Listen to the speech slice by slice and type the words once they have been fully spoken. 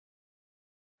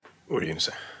What are you going to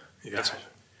say? You got something?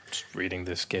 Just reading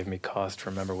this gave me cause to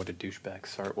remember what a douchebag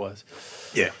Sartre was.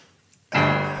 Yeah.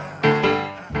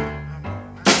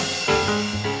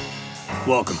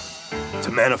 Welcome to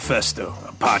Manifesto,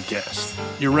 a podcast.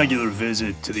 Your regular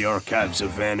visit to the archives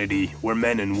of vanity, where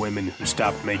men and women who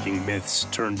stopped making myths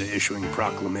turned to issuing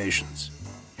proclamations.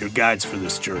 Your guides for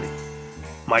this journey.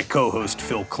 My co-host,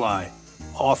 Phil Cly,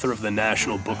 author of the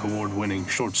National Book Award-winning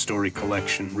short story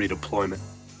collection, Redeployment.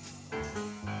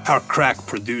 Our crack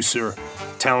producer,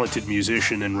 talented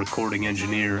musician and recording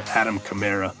engineer, Adam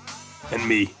Camara, and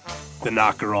me, the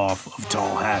knocker-off of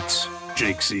tall hats,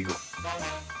 Jake Siegel.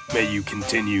 May you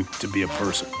continue to be a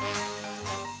person.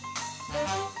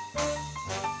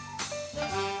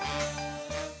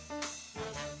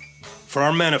 For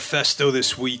our manifesto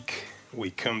this week,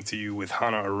 we come to you with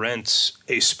Hannah Arendt's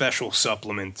A Special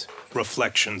Supplement,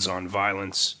 Reflections on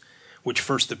Violence, which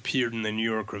first appeared in the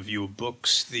New York Review of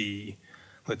Books, the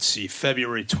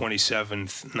February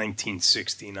 27th,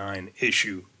 1969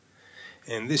 issue.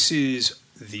 And this is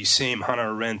the same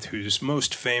Hannah Arendt who's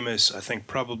most famous, I think,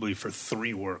 probably for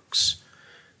three works: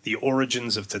 The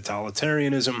Origins of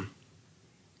Totalitarianism,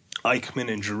 Eichmann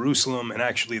in Jerusalem, and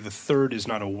actually the third is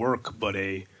not a work, but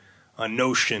a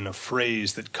notion, a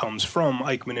phrase that comes from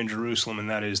Eichmann in Jerusalem, and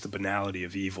that is the banality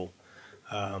of evil,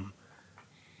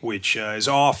 which is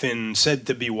often said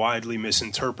to be widely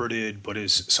misinterpreted, but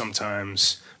is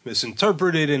sometimes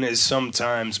misinterpreted and is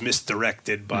sometimes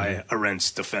misdirected by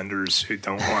Arendt's defenders who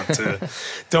don't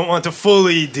want to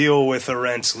fully deal with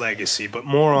Arendt's legacy. But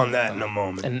more on that in a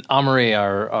moment. And Amory,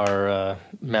 our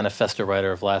manifesto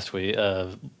writer of last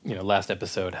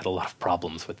episode, had a lot of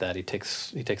problems with that. He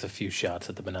takes a few shots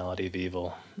at the banality of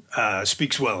evil.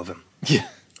 Speaks well of him. Yeah.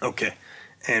 Okay.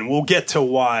 And we'll get to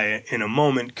why in a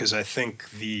moment, because I think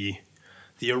the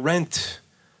Arendt's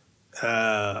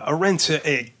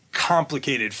a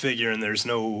complicated figure, and there's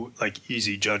no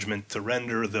easy judgment to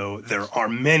render, though there are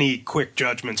many quick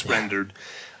judgments rendered.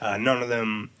 None of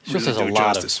them she really has do a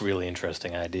lot justice. Of really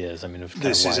interesting ideas. I mean,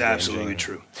 this is absolutely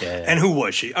true. Yeah. And who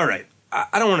was she? All right.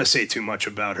 I don't want to say too much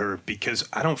about her because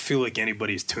I don't feel like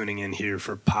anybody's tuning in here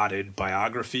for potted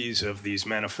biographies of these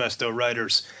manifesto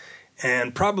writers.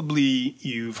 And probably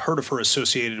you've heard of her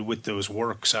associated with those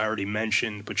works I already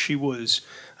mentioned, but she was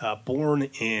born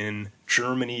in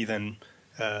Germany, then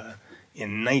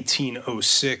in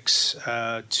 1906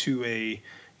 to a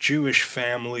Jewish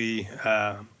family,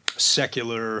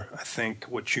 secular, I think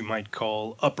what you might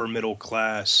call upper middle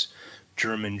class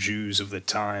German Jews of the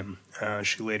time.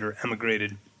 She later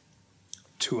emigrated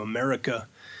to America.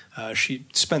 She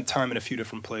spent time in a few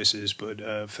different places,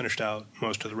 but finished out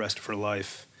most of the rest of her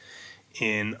life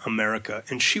in America.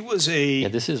 And she was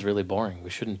this is really boring. We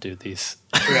shouldn't do these.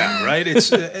 Yeah, right?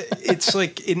 It's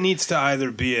like it needs to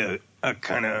either be a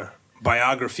kind of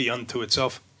biography unto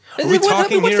itself. Are we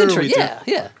talking here?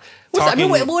 Yeah.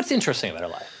 What's interesting about her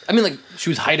life? I mean, she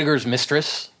was Heidegger's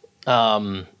mistress.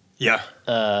 Yeah.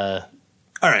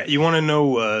 All right, you want to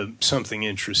know something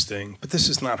interesting, but this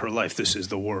is not her life, this is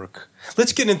the work.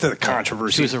 Let's get into the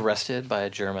controversy. She was arrested by a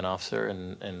German officer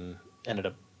and ended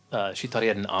up, she thought he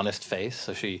had an honest face,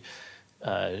 so she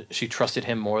trusted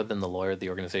him more than the lawyer at the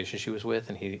organization she was with,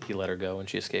 and he let her go and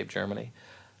she escaped Germany.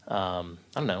 I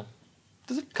don't know.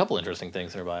 There's a couple interesting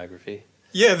things in her biography.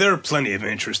 Yeah, there are plenty of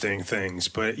interesting things,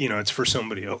 but, it's for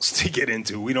somebody else to get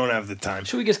into. We don't have the time.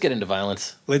 Should we just get into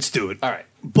violence? Let's do it. All right.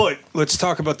 But let's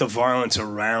talk about the violence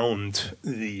around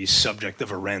the subject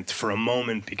of Arendt for a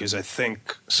moment, because I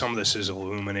think some of this is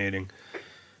illuminating.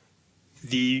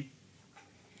 The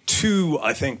two,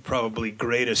 I think, probably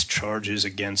greatest charges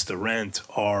against Arendt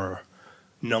are,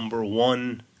 number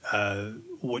one,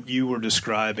 what you were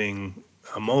describing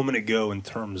a moment ago in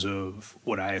terms of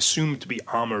what I assume to be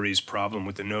Amory's problem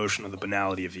with the notion of the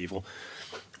banality of evil.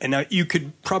 And now you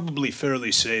could probably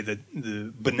fairly say that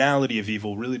the banality of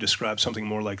evil really describes something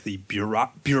more like the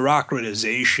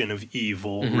bureaucratization of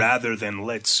evil rather than,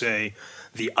 let's say,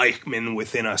 the Eichmann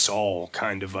within us all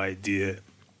kind of idea.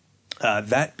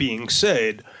 That being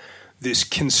said, this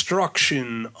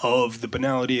construction of the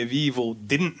banality of evil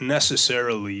didn't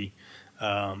necessarily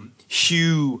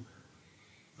hew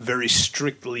very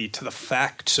strictly to the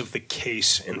facts of the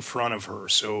case in front of her.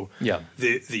 So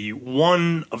the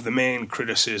one of the main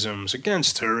criticisms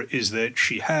against her is that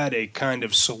she had a kind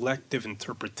of selective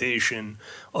interpretation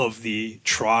of the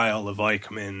trial of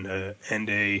Eichmann and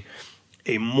a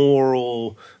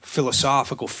moral,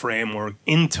 philosophical framework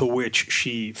into which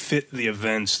she fit the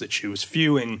events that she was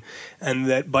viewing, and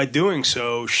that by doing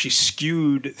so, she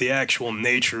skewed the actual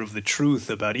nature of the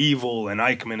truth about evil and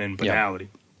Eichmann and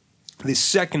banality. The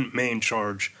second main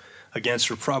charge against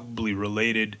her, probably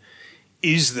related,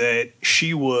 is that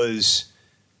she was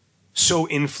so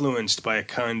influenced by a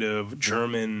kind of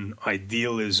German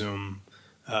idealism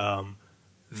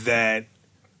that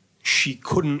she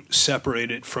couldn't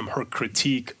separate it from her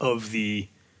critique of the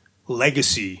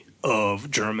legacy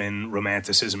of German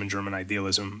romanticism and German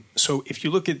idealism. So if you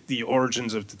look at the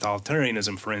origins of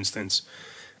totalitarianism, for instance,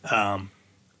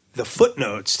 the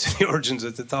footnotes to the origins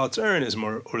of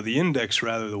totalitarianism, or the index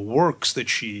rather, the works that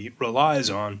she relies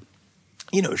on,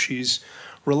 she's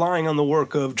relying on the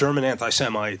work of German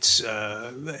anti-Semites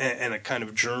and a kind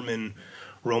of German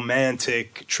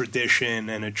romantic tradition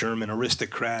and a German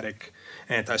aristocratic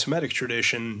anti-Semitic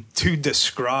tradition to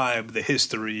describe the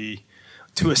history,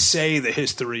 to assay the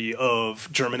history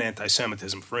of German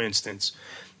anti-Semitism, for instance,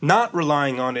 not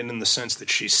relying on it in the sense that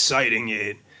she's citing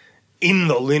it in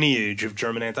the lineage of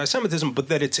German anti-Semitism, but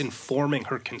that it's informing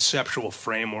her conceptual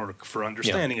framework for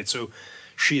understanding it. So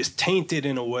she is tainted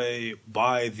in a way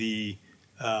by the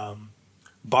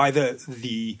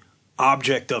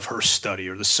object of her study,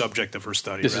 or the subject of her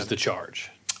study. This is the charge.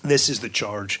 This is the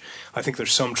charge. I think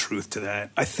there's some truth to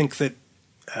that. I think that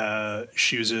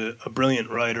she was a brilliant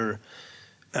writer,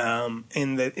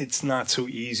 and that it's not so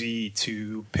easy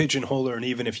to pigeonhole her. And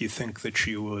even if you think that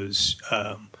she was,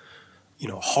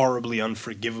 horribly,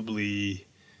 unforgivably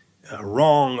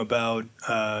wrong about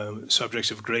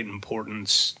subjects of great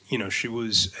importance, she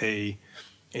was a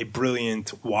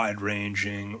brilliant,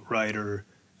 wide-ranging writer,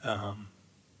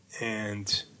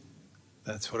 and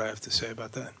that's what I have to say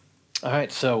about that. All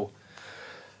right, so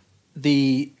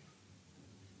the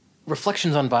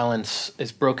Reflections on Violence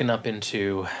is broken up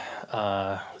into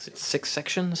 6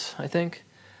 sections, I think,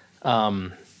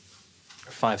 or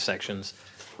 5 sections,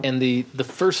 and the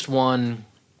first one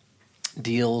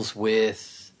deals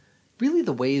with really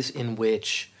the ways in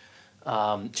which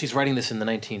she's writing this in the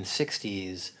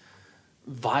 1960s.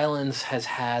 Violence has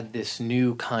had this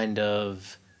new kind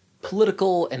of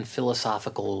political and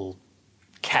philosophical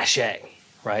cachet,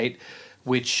 right,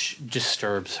 which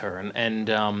disturbs her, and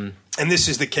this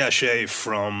is the cachet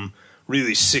from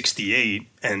really 68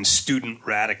 and student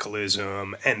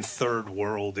radicalism and third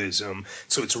worldism.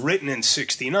 So it's written in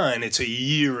 69. It's a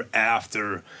year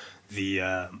after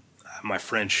the my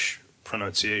French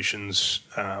pronunciations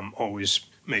always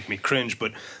make me cringe,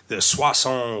 but the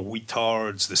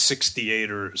 68ards, the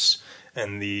 68ers,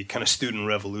 and the kind of student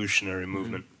revolutionary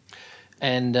movement.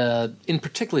 And in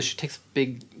particular, she takes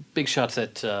big shots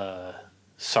at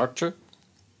Sartre.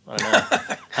 I don't know.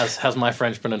 How's my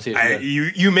French pronunciation?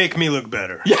 You make me look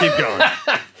better. Keep going.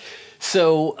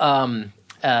 So,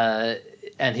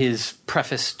 and his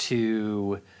preface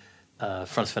to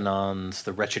Frantz Fanon's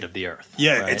The Wretched of the Earth.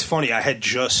 Yeah, right? It's funny.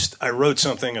 I wrote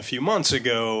something a few months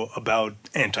ago about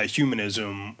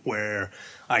anti-humanism where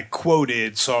I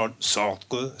quoted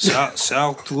Sartre.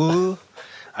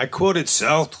 I quoted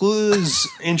Sartre's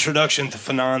introduction to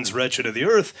Fanon's Wretched of the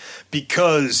Earth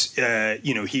because,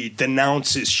 he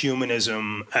denounces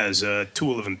humanism as a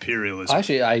tool of imperialism.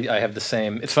 Actually, I have the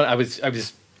same. It's fun. I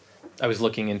was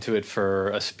looking into it for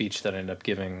a speech that I ended up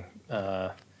giving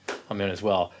on my own as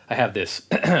well. I have this.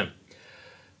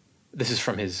 This is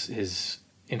from his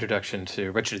introduction to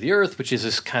Wretched of the Earth, which is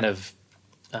this kind of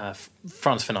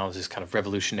Frantz Fanon was this kind of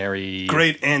revolutionary,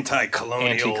 great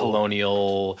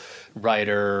anti-colonial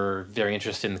writer, very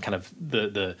interested in kind of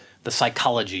the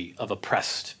psychology of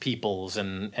oppressed peoples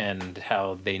and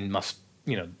how they must,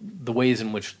 the ways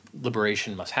in which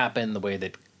liberation must happen, the way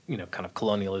that kind of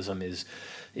colonialism is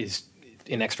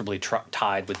inextricably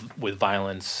tied with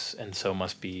violence, and so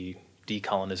must be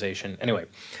decolonization. Anyway,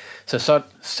 so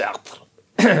Sartre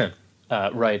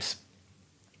writes.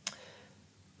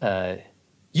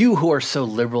 You who are so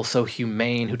liberal, so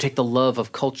humane, who take the love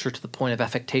of culture to the point of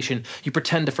affectation, you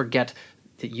pretend to forget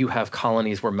that you have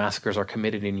colonies where massacres are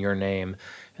committed in your name.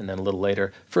 And then a little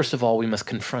later, first of all, we must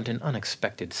confront an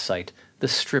unexpected sight, the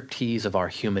striptease of our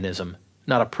humanism.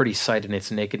 Not a pretty sight in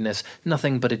its nakedness,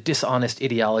 nothing but a dishonest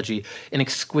ideology, an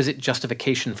exquisite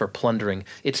justification for plundering,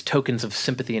 its tokens of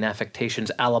sympathy and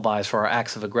affectations, alibis for our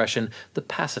acts of aggression. The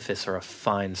pacifists are a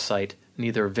fine sight.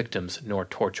 Neither victims nor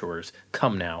torturers.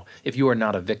 Come now, if you are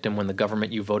not a victim when the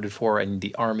government you voted for and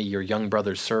the army your young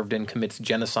brothers served in commits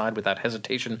genocide without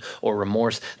hesitation or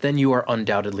remorse, then you are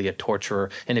undoubtedly a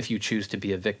torturer, and if you choose to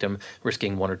be a victim,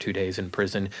 risking 1 or 2 days in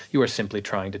prison, you are simply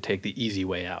trying to take the easy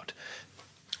way out.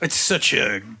 It's such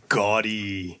a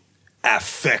gaudy,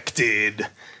 affected,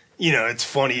 it's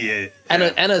funny. And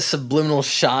a subliminal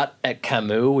shot at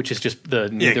Camus, which is just the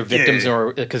neither victims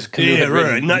nor because Camus had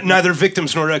written, neither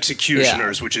victims nor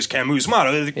executioners, which is Camus'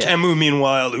 motto. Camus,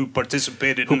 meanwhile, who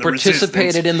participated in the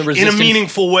resistance in a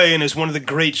meaningful way and is one of the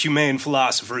great humane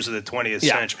philosophers of the 20th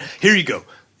century. Here you go.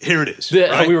 Here it is.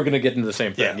 Right? We were going to get into the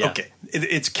same thing. Okay.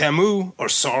 It's Camus or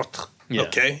Sartre.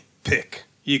 Okay, pick.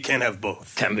 You can't have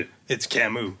both. Camus. It's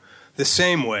Camus. The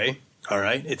same way. All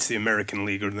right, it's the American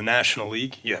League or the National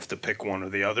League. You have to pick one or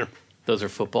the other. Those are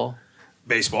football?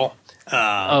 Baseball.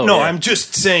 I'm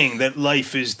just saying that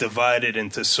life is divided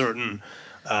into certain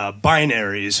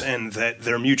binaries and that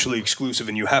they're mutually exclusive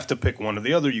and you have to pick one or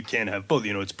the other. You can't have both.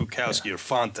 It's Bukowski or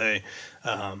Fante.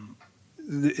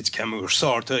 It's Camus or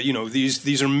Sartre.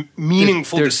 These are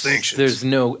meaningful distinctions. There's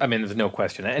no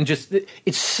question. And just,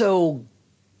 it's so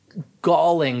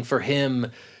galling for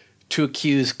him to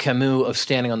accuse Camus of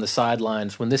standing on the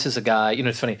sidelines when this is a guy,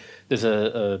 it's funny, there's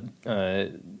a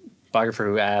biographer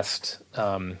who asked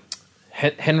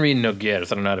Henry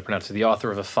Nogueres, I don't know how to pronounce it, the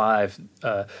author of a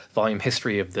 5-volume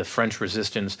history of the French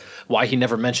resistance, why he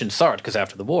never mentioned Sartre, because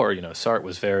after the war, Sartre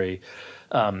was very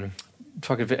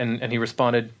talkative, and he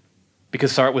responded,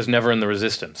 because Sartre was never in the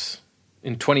resistance.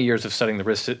 In 20 years of studying the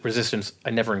resistance, I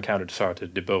never encountered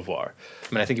Sartre de Beauvoir.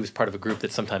 I think he was part of a group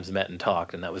that sometimes met and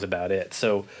talked, and that was about it.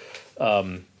 So,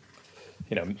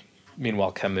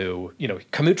 meanwhile, Camus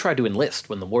tried to enlist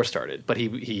when the war started, but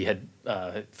he had,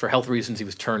 for health reasons, he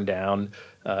was turned down,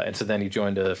 and so then he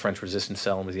joined a French resistance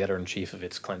cell and was the editor-in-chief of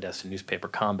its clandestine newspaper,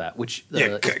 Combat, which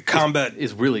Combat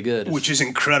is really good. Which is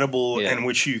incredible, and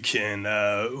which you can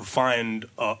find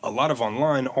a lot of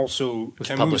online. Also, it was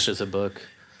published as a book.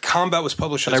 Combat was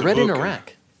published as a book. But I read in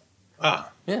Iraq.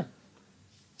 Yeah.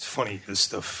 It's funny, the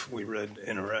stuff we read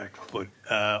in Iraq. But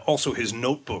also his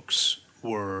notebooks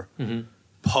were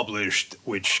published,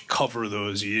 which cover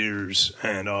those years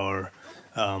and are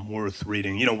worth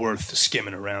reading, worth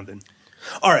skimming around in.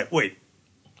 All right, wait.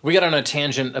 We got on a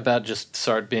tangent about just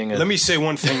Sartre being a... Let me say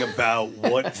one thing about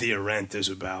what the Arendt is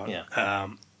about. Yeah.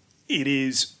 It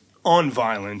is on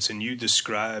violence, and you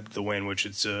described the way in which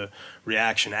it's a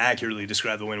reaction, accurately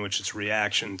described the way in which it's a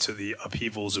reaction to the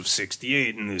upheavals of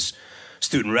 68 and this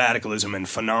student radicalism and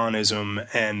Fanonism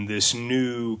and this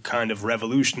new kind of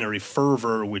revolutionary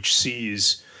fervor which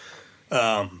sees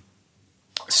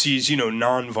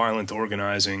nonviolent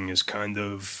organizing as kind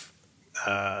of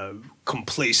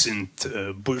complacent,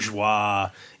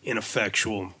 bourgeois,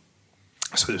 ineffectual.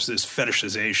 So there's this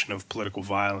fetishization of political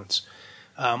violence.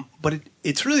 But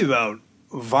it's really about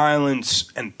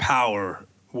violence and power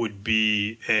would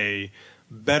be a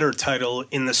better title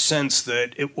in the sense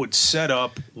that it would set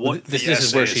up what this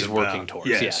is where she's working towards.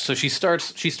 Yes. Yeah. So she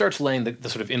starts laying the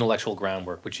sort of intellectual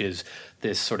groundwork, which is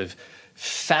this sort of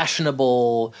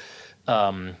fashionable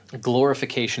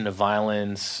glorification of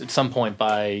violence at some point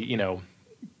by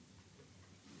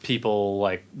people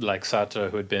like Sartre,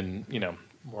 who had been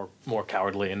more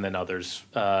cowardly and then others,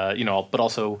 but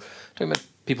also talking about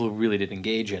people who really did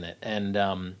engage in it,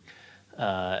 and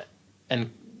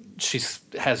she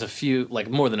has a few,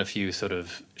 more than a few, sort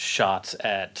of shots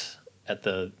at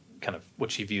the kind of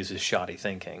what she views as shoddy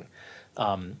thinking,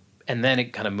 and then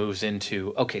it kind of moves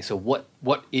into so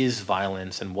what is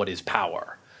violence and what is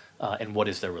power, and what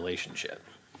is their relationship.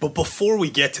 But before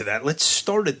we get to that, let's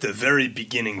start at the very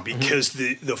beginning, because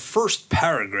the first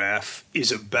paragraph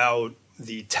is about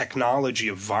the technology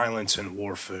of violence and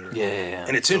warfare. Yeah.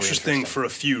 And it's interesting for a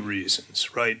few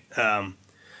reasons, right?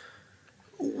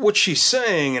 What she's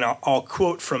saying, and I'll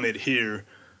quote from it here,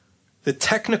 the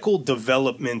technical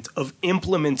development of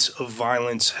implements of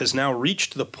violence has now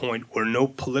reached the point where no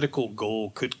political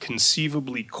goal could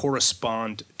conceivably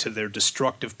correspond to their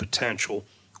destructive potential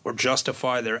or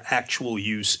justify their actual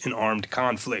use in armed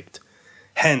conflict.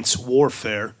 Hence,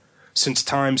 warfare, since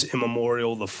times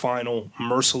immemorial the final,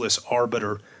 merciless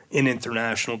arbiter in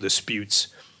international disputes,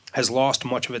 has lost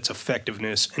much of its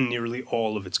effectiveness and nearly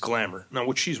all of its glamour. Now,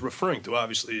 what she's referring to,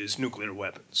 obviously, is nuclear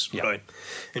weapons, right?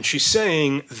 And she's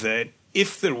saying that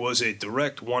if there was a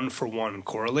direct one-for-one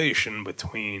correlation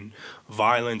between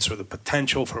violence or the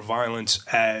potential for violence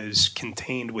as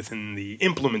contained within the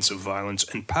implements of violence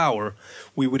and power,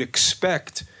 we would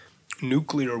expect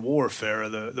nuclear warfare,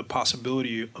 the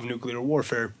possibility of nuclear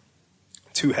warfare,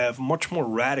 to have much more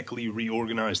radically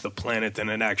reorganized the planet than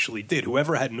it actually did.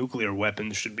 Whoever had nuclear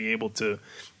weapons should be able to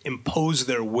impose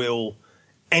their will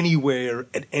anywhere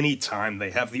at any time.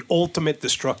 They have the ultimate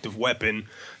destructive weapon,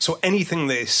 so anything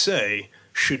they say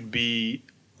should be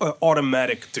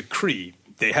automatic decree.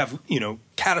 They have,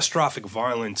 catastrophic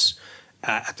violence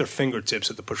at their fingertips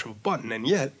at the push of a button, and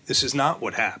yet this is not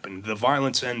what happened. The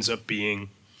violence ends up being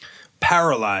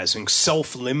paralyzing,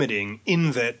 self-limiting,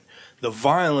 in that the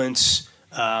violence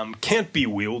can't be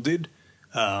wielded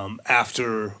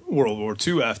after World War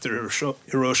II, after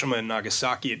Hiroshima and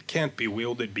Nagasaki. It can't be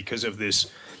wielded because of this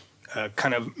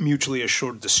kind of mutually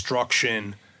assured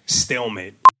destruction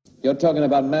stalemate. You're talking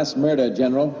about mass murder,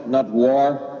 General, not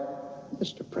war.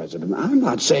 Mr. President, I'm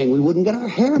not saying we wouldn't get our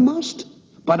hair mussed,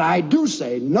 but I do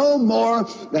say no more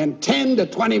than 10 to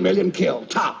 20 million killed,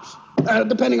 tops,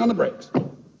 depending on the breaks.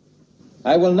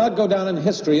 I will not go down in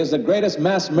history as the greatest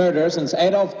mass murderer since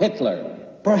Adolf Hitler.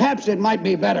 Perhaps it might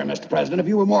be better, Mr. President, if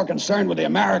you were more concerned with the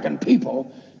American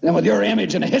people than with your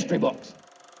image in the history books.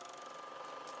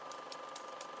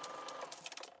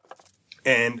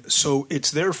 And so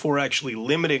it's therefore actually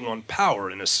limiting on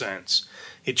power in a sense.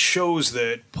 It shows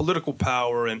that political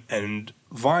power and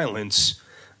violence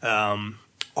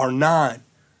are not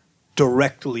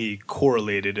directly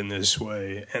correlated in this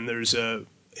way. And there's a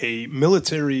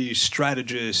military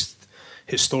strategist,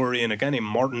 historian, a guy named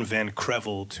Martin Van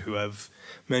Creveld, who I've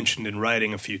mentioned in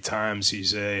writing a few times.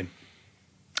 He's a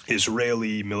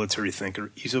Israeli military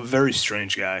thinker. He's a very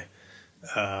strange guy.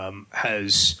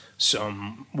 Has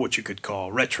some what you could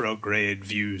call retrograde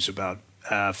views about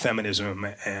feminism,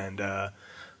 and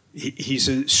he's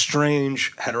a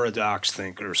strange heterodox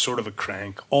thinker, sort of a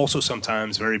crank, also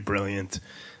sometimes very brilliant.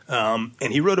 And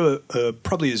he wrote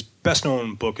probably his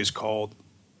best-known book is called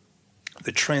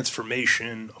The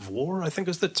Transformation of War, I think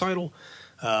is the title.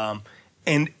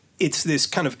 And it's this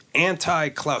kind of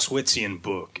anti-Clausewitzian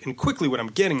book. And quickly what I'm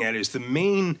getting at is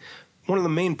one of the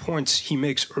main points he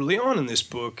makes early on in this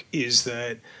book is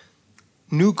that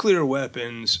nuclear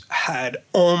weapons had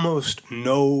almost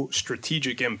no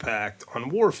strategic impact on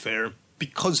warfare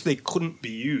because they couldn't be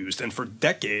used. And for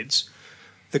decades,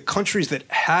 the countries that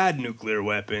had nuclear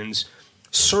weapons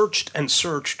searched and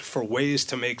searched for ways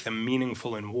to make them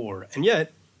meaningful in war. And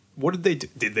yet, what did they do?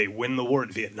 Did they win the war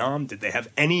in Vietnam? Did they have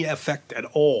any effect at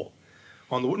all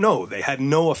on the war? No, they had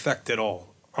no effect at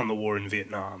all on the war in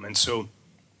Vietnam. And so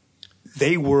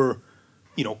they were,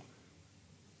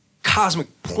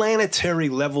 cosmic planetary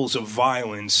levels of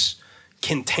violence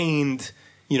contained,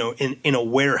 in a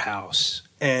warehouse.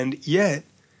 And yet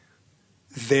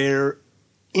their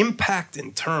impact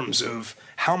in terms of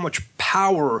how much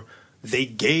power they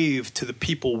gave to the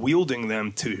people wielding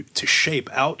them to shape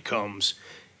outcomes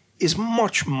is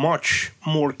much, much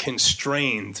more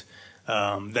constrained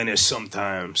than is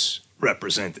sometimes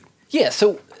represented. Yeah,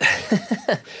 so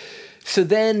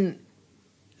then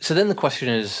the question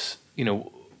is,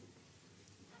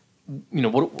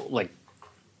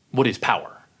 what is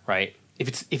power, right?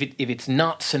 If it's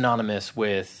not synonymous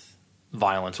with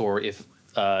violence, or if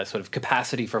sort of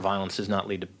capacity for violence does not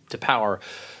lead to power,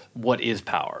 what is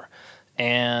power?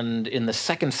 And in the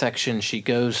second section, she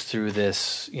goes through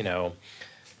this,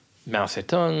 Mao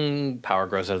Zedong, power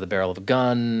grows out of the barrel of a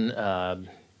gun,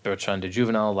 Bertrand de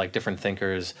Juvenal, like different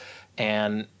thinkers,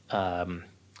 and John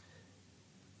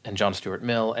Stuart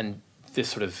Mill, and this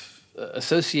sort of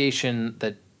association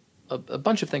that a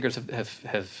bunch of thinkers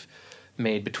have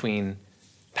made between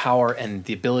power and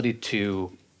the ability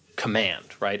to command,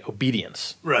 right?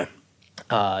 Obedience. Right.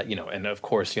 And of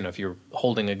course, if you're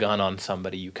holding a gun on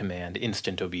somebody, you command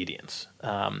instant obedience.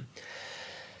 And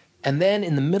then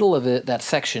in the middle of that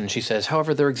section, she says,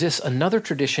 however, there exists another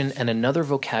tradition and another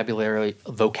vocabulary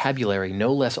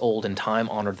no less old and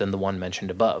time-honored than the one mentioned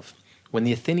above. When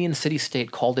the Athenian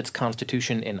city-state called its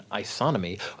constitution an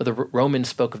isonomy, or the Romans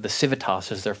spoke of the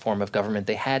civitas as their form of government,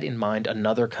 they had in mind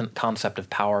another concept of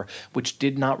power which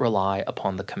did not rely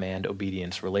upon the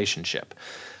command-obedience relationship.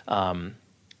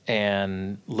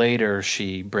 And later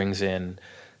she brings in...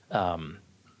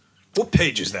 what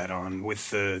page is that on with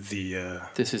the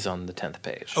This is on the 10th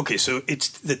page. Okay, so it's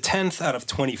the 10th out of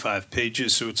 25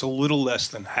 pages, so it's a little less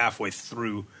than halfway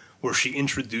through where she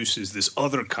introduces this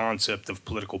other concept of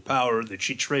political power that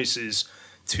she traces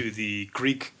to the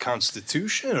Greek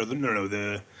constitution, or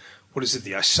the what is it,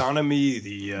 the isonomy,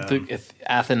 the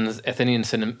Athenian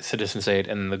citizen state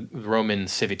and the Roman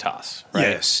civitas, right?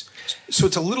 Yes. So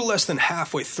it's a little less than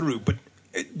halfway through, but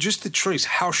just to trace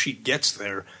how she gets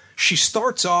there, she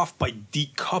starts off by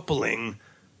decoupling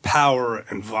power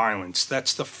and violence.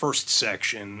 That's the first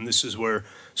section. This is where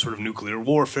sort of nuclear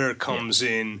warfare comes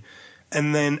in.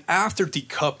 And then after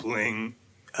decoupling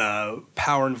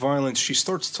power and violence, she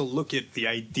starts to look at the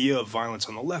idea of violence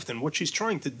on the left. And what she's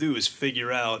trying to do is figure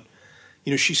out,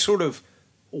 she's sort of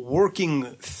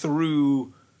working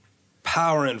through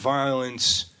power and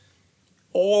violence,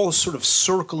 all sort of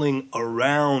circling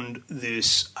around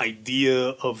this idea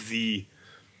of the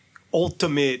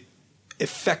ultimate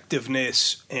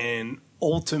effectiveness and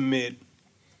ultimate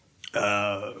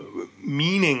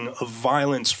meaning of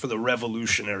violence for the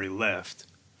revolutionary left.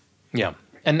 Yeah,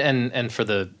 and for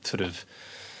the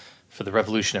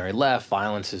revolutionary left,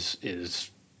 violence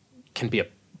can be a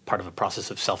part of a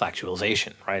process of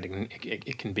self-actualization, right?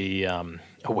 It can be a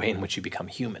way in which you become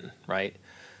human, right?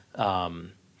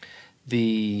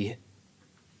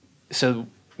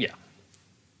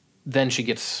 Then she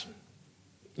gets,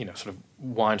 sort of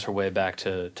winds her way back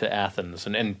to Athens,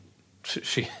 and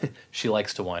she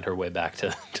likes to wind her way back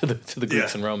to the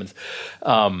Greeks and Romans.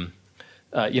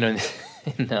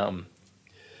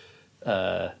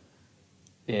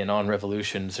 In On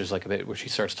Revolutions, there's like a bit where she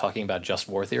starts talking about just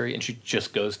war theory, and she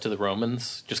just goes to the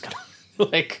Romans, just kind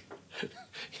of like,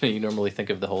 you normally think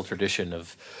of the whole tradition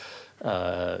of,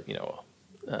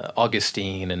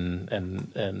 Augustine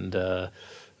and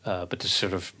but just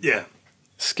sort of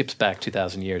skips back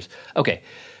 2,000 years. Okay,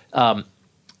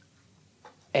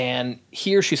 and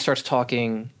here she starts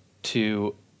talking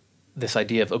to this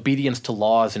idea of obedience to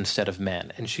laws instead of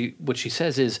men, and what she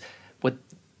says is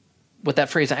what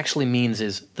that phrase actually means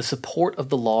is the support of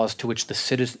the laws to which the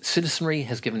citizenry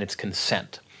has given its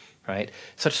consent, right?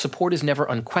 Such support is never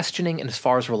unquestioning, and as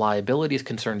far as reliability is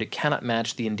concerned, it cannot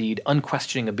match the indeed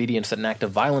unquestioning obedience that an act of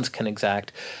violence can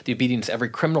exact, the obedience every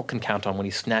criminal can count on when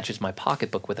he snatches my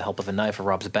pocketbook with the help of a knife or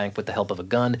robs a bank with the help of a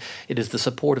gun. It is the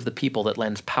support of the people that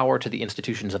lends power to the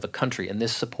institutions of a country, and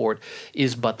this support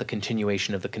is but the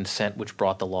continuation of the consent which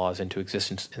brought the laws into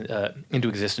existence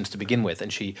to begin with.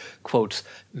 And she quotes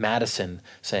Madison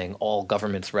saying, "All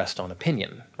governments rest on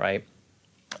opinion," right?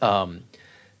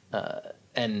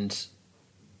 And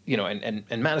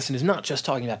Madison is not just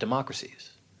talking about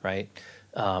democracies, right?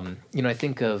 I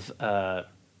think of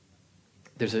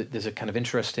there's a kind of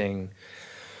interesting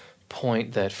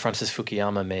point that Francis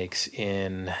Fukuyama makes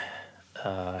in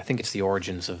I think it's The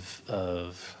Origins of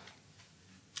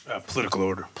Political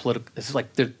Order. It's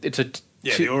like The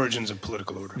Origins of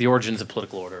Political Order. The Origins of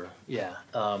Political Order. Yeah,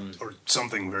 or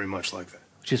something very much like that,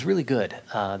 which is really good.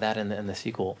 That and the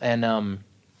sequel, and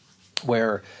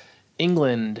where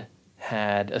England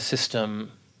had a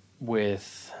system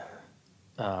with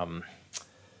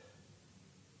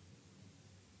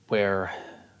where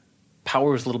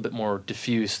power was a little bit more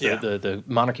diffuse. The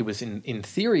monarchy was in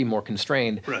theory more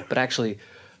constrained, right, but actually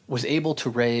was able to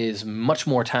raise much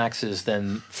more taxes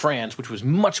than France, which was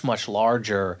much, much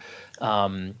larger,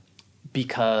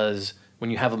 because when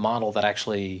you have a model that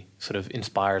actually sort of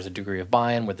inspires a degree of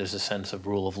buy-in, where there's a sense of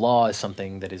rule of law as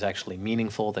something that is actually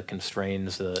meaningful, that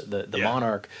constrains the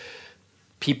monarch,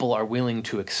 people are willing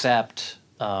to accept.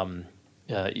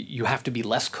 You have to be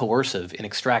less coercive in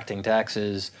extracting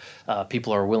taxes.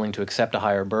 People are willing to accept a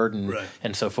higher burden, right.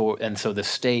 and so the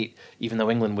state, even though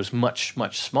England was much,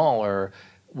 much smaller,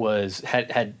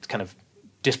 had kind of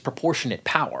disproportionate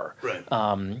power. Right.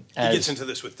 He gets into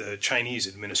this with the Chinese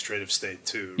administrative state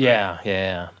too. Right?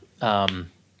 Yeah.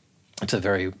 It's a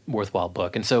very worthwhile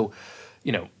book, and so,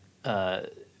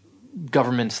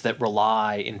 governments that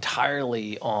rely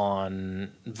entirely on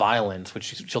violence, which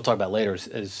she'll talk about later,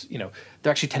 is they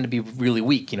actually tend to be really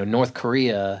weak. North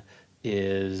Korea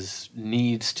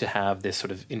needs to have this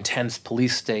sort of intense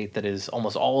police state that is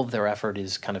almost all of their effort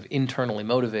is kind of internally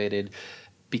motivated,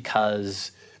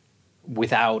 because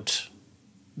without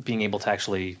being able to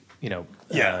actually,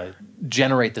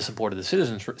 generate the support of the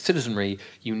citizenry,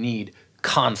 you need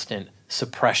constant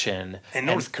suppression. And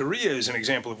North Korea is an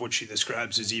example of what she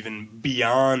describes as even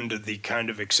beyond the kind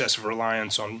of excessive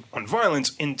reliance on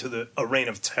violence into a reign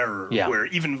of terror, where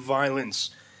even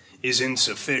violence is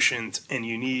insufficient and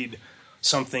you need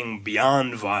something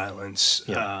beyond violence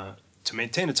to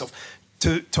maintain itself.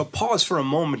 To pause for a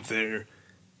moment there,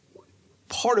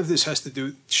 part of this has to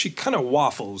do, she kind of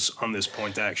waffles on this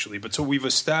point actually, but so we've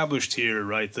established here,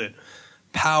 right, that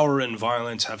power and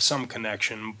violence have some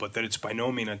connection, but that it's by no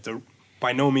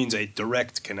means a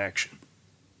direct connection.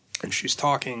 And she's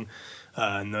talking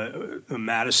in the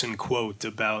Madison quote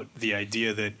about the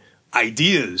idea that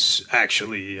ideas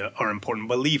actually are important,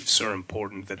 beliefs are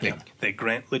important, that they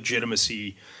grant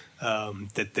legitimacy,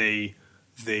 that they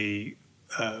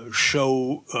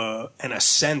show an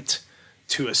assent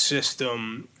to a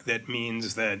system that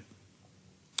means that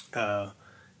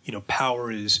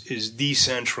power is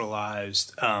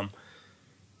decentralized.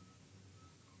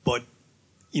 But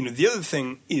the other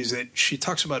thing is that she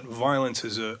talks about violence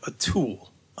as a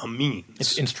tool, a means.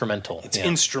 It's instrumental. It's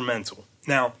instrumental.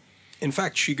 Now, in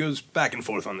fact, she goes back and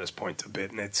forth on this point a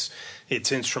bit, and it's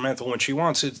instrumental when she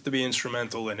wants it to be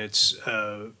instrumental, and it's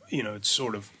it's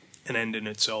sort of an end in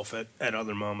itself at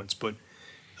other moments. But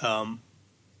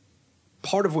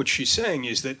part of what she's saying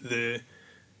is that the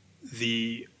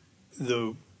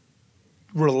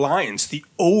reliance, the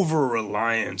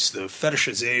over-reliance, the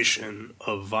fetishization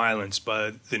of violence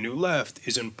by the New Left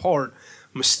is in part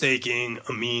mistaking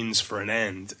a means for an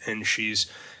end. And she's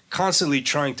constantly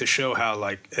trying to show how,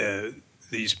 like,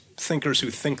 these thinkers who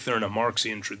think they're in a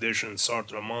Marxian tradition,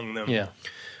 Sartre among them,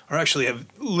 are actually have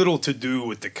little to do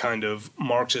with the kind of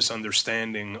Marxist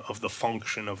understanding of the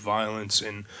function of violence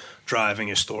in driving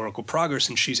historical progress.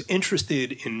 And she's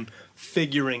interested in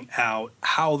figuring out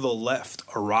how the left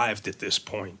arrived at this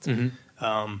point. And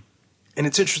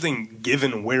it's interesting,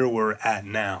 given where we're at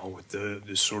now, with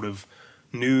this sort of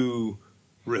new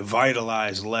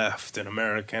revitalized left in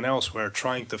America and elsewhere,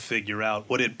 trying to figure out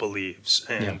what it believes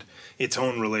and its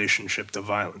own relationship to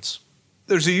violence.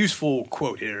 There's a useful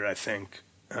quote here, I think,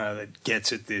 that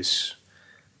gets at this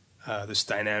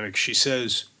dynamic. She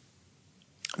says,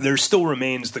 "There still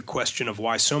remains the question of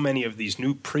why so many of these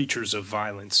new preachers of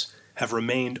violence have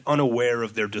remained unaware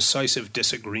of their decisive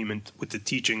disagreement with the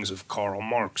teachings of Karl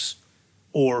Marx.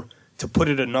 Or, to put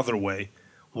it another way,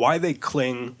 why they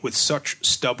cling with such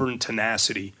stubborn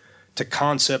tenacity to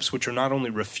concepts which are not only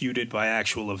refuted by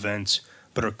actual events,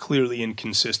 but are clearly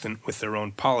inconsistent with their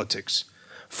own politics.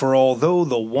 For although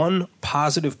the one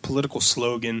positive political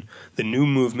slogan the new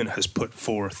movement has put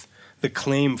forth, the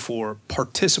claim for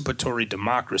participatory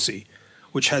democracy,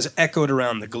 which has echoed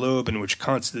around the globe and which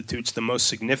constitutes the most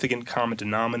significant common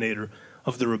denominator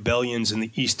of the rebellions in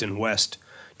the East and West,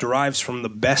 derives from the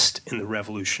best in the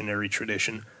revolutionary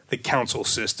tradition, the council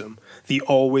system, the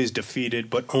always defeated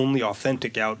but only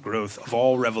authentic outgrowth of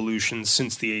all revolutions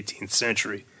since the 18th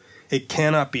century. It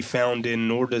cannot be found in,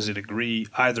 nor does it agree,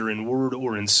 either in word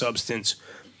or in substance,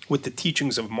 with the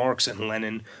teachings of Marx and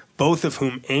Lenin, both of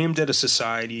whom aimed at a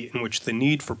society in which the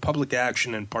need for public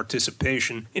action and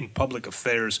participation in public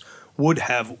affairs would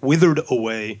have withered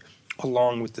away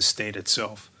along with the state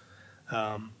itself."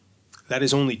 That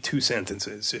is only 2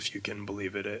 sentences, if you can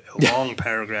believe it. A long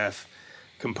paragraph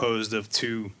composed of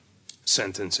 2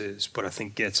 sentences, but I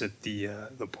think gets at the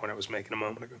point I was making a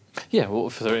moment ago. Yeah,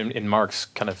 well, in Marx,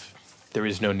 kind of, there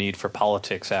is no need for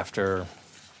politics after,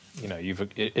 you've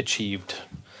achieved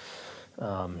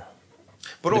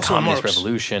but the also communist Marx,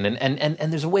 revolution,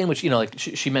 and there's a way in which, like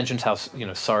she mentions how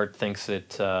Sartre thinks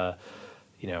that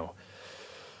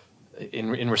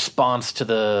in response to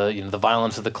the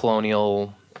violence of the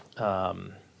colonial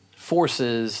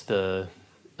forces, the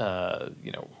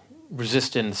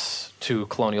resistance to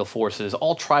colonial forces,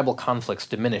 all tribal conflicts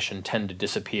diminish and tend to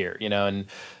disappear, and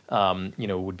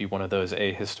would be one of those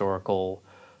ahistorical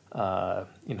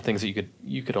things that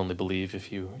you could only believe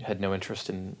if you had no interest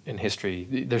in history.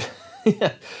 There's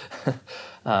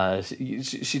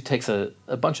she takes a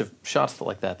bunch of shots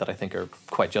like that I think are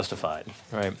quite justified,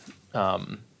 right?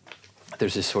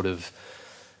 There's this sort of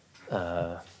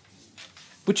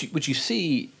which you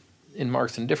see in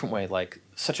Marx in a different way, like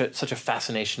such a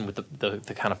fascination with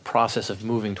the kind of process of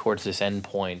moving towards this end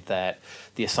point, that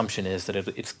the assumption is that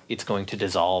it's going to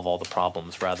dissolve all the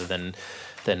problems, rather than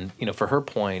for her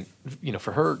point,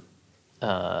 for her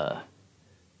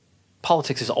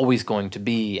politics is always going to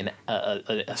be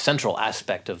a central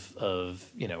aspect of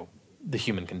the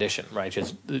human condition, right? She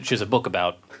has a book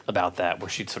about that, where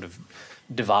she sort of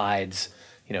divides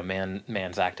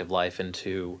man's active life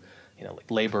into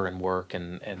like labor and work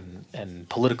and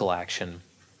political action.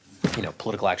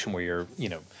 Political action where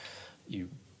you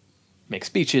make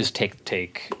speeches,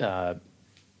 try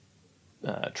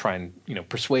and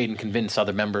persuade and convince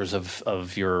other members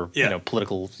of your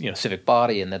political civic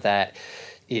body, and that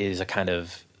is a kind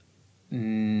of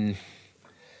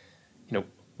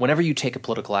whenever you take a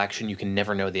political action, you can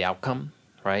never know the outcome,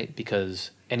 right?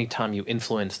 Because anytime you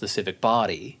influence the civic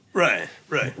body, right,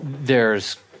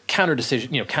 there's counter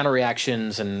decision, counter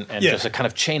reactions, and just a kind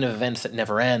of chain of events that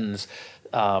never ends.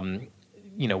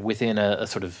 Within a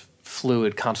sort of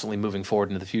fluid, constantly moving forward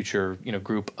into the future,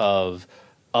 group of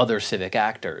other civic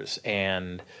actors.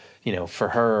 And, for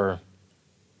her,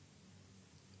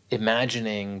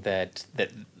 imagining that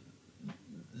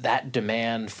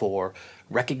demand for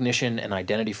recognition and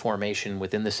identity formation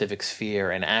within the civic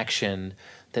sphere and action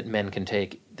that men can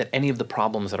take, that any of the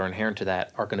problems that are inherent to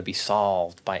that are going to be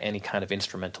solved by any kind of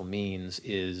instrumental means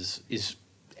is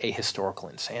ahistorical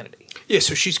insanity. Yeah,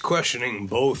 so she's questioning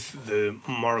both the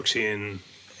Marxian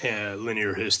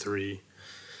linear history,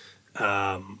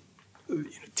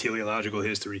 teleological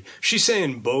history. She's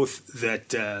saying both that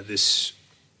this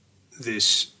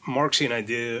Marxian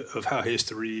idea of how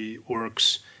history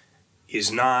works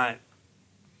is not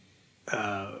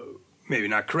maybe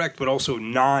not correct, but also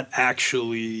not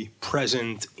actually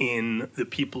present in the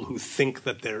people who think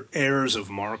that they're heirs of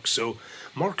Marx. So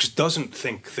Marx doesn't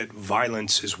think that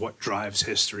violence is what drives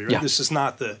history. Right? Yeah. This is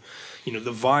not the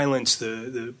violence,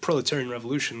 the proletarian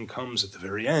revolution comes at the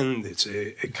very end. It's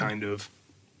a kind of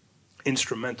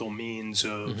instrumental means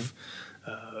of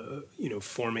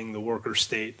forming the worker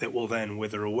state that will then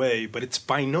wither away, but it's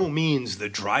by no means the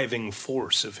driving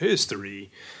force of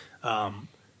history.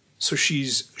 So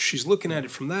she's looking at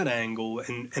it from that angle,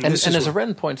 and as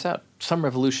Arendt points out, some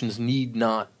revolutions need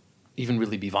not even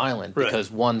really be violent,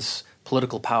 because once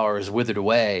political power is withered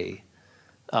away,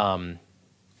 the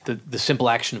simple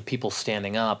action of people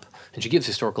standing up, and she gives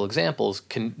historical examples,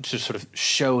 can just sort of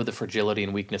show the fragility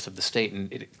and weakness of the state,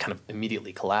 and it kind of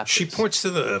immediately collapses. She points to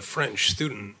the French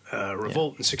student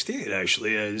revolt in '68,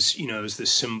 actually, as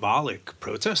this symbolic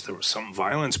protest. There was some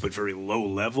violence, but very low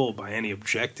level by any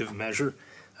objective measure.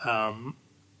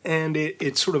 And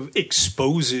it sort of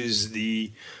exposes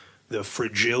the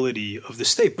fragility of the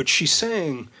state. But she's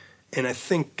saying, and I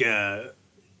think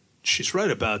she's right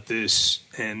about this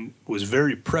and was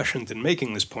very prescient in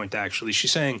making this point, actually.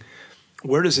 She's saying,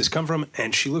 where does this come from?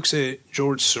 And she looks at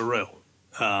George Sorel.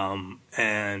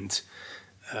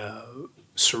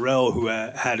 Sorel, who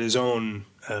had his own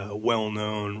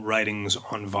well-known writings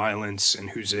on violence and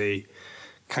who's a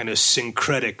kind of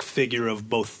syncretic figure of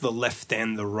both the left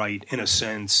and the right, in a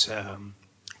sense,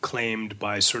 claimed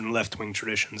by certain left-wing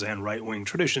traditions and right-wing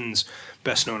traditions,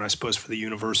 best known, I suppose, for the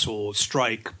universal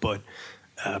strike, but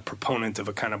proponent of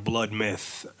a kind of blood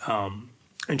myth.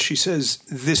 And she says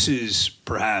this is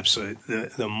perhaps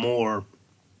the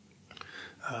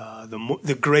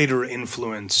greater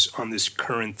influence on this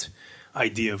current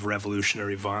idea of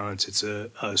revolutionary violence. It's a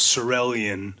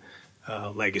Sorelian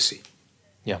legacy.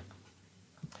 Yeah.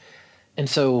 And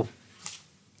so,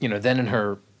 then in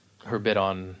her bit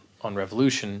on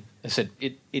revolution, I said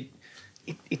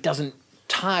it doesn't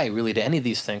tie really to any of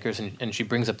these thinkers, and she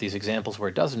brings up these examples where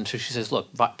it doesn't. So she says, look,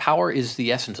 power is the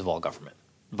essence of all government.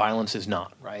 Violence is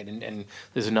not, right? And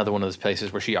there's another one of those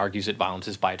places where she argues that violence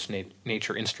is by its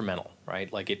nature instrumental,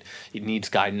 right? Like it needs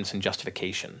guidance and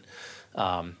justification.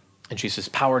 And she says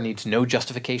power needs no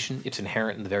justification. It's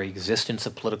inherent in the very existence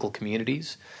of political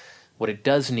communities. What it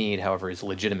does need, however, is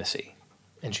legitimacy.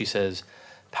 And she says,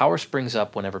 power springs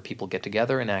up whenever people get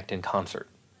together and act in concert,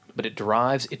 but it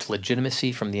derives its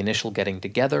legitimacy from the initial getting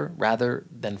together rather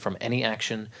than from any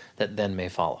action that then may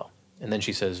follow. And then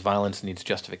she says, violence needs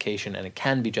justification, and it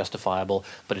can be justifiable,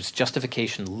 but its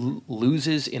justification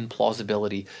loses in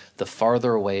plausibility the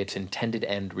farther away its intended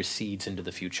end recedes into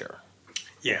the future.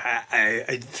 Yeah,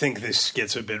 I think this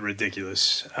gets a bit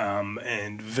ridiculous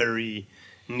and very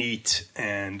neat,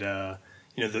 and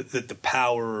the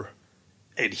power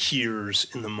adheres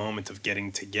in the moment of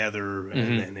getting together,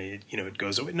 and then it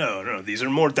goes away. No, these are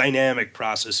more dynamic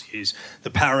processes. The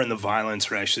power and the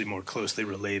violence are actually more closely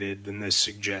related than this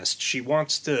suggests. She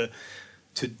wants to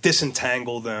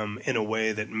disentangle them in a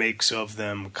way that makes of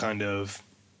them kind of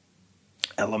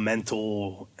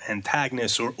elemental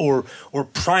antagonists or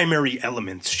primary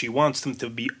elements. She wants them to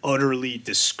be utterly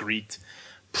discrete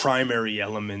primary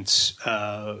elements,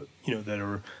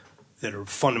 that are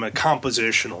fundamental,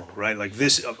 compositional, right? Like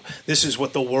this is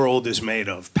what the world is made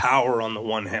of: power on the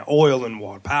one hand, oil and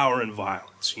water, power and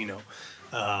violence,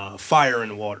 fire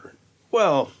and water.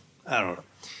 Well, I don't know.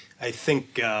 I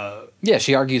think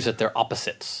she argues that they're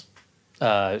opposites.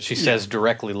 She says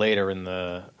directly later in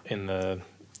the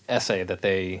essay that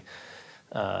they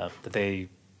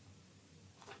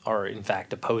are in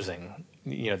fact opposing.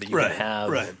 That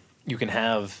you can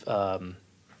have.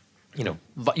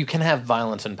 You can have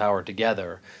violence and power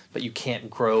together, but you can't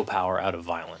grow power out of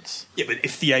violence. Yeah, but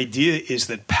if the idea is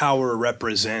that power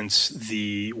represents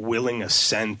the willing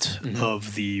assent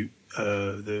of the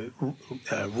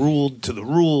ruled to the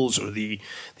rules, or the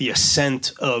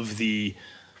assent of the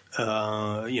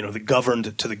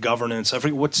governed to the governance. I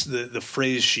forget what's the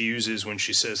phrase she uses when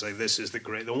she says, like, this is the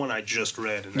one I just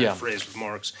read in that phrase with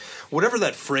Marx. Whatever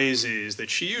that phrase is that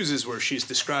she uses, where she's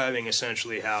describing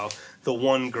essentially how the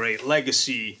one great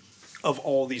legacy of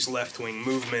all these left-wing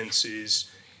movements is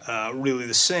really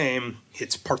the same.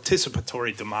 It's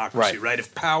participatory democracy, right?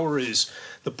 If power is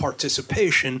the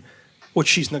participation, what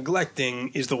she's neglecting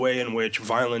is the way in which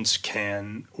violence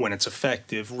can, when it's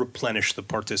effective, replenish the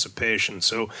participation.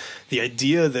 So the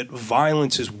idea that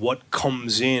violence is what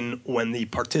comes in when the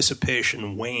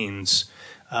participation wanes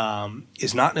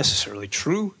is not necessarily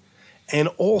true, and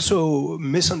also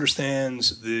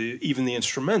misunderstands even the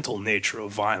instrumental nature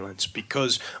of violence,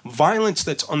 because violence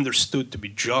that's understood to be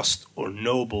just or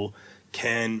noble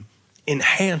can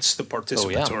enhance the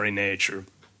participatory nature.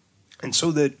 And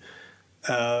so that,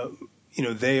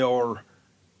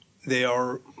 they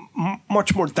are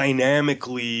much more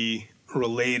dynamically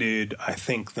related, I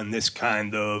think, than this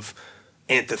kind of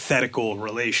antithetical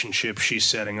relationship she's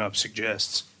setting up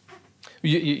suggests.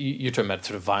 You're talking about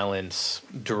sort of violence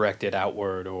directed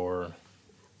outward, or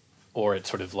it's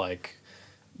sort of like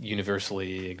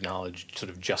universally acknowledged sort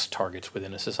of just targets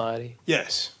within a society?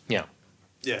 Yes. Yeah.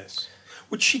 Yes.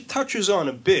 Which she touches on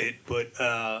a bit, but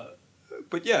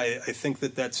yeah, I think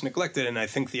that that's neglected, and I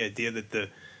think the idea that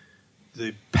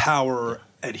the power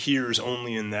adheres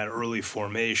only in that early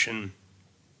formation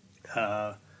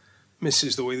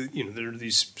misses the way that, there are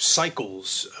these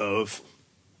cycles of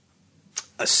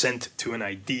assent to an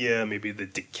idea, maybe the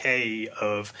decay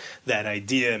of that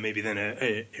idea, maybe then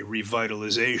a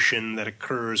revitalization that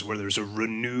occurs where there's a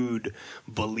renewed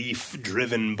belief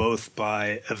driven both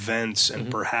by events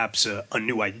and perhaps a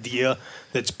new idea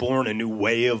that's born, a new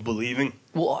way of believing.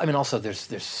 Well, I mean, also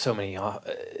there's so many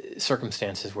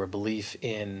circumstances where belief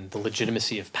in the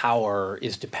legitimacy of power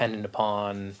is dependent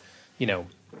upon,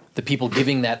 the people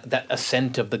giving that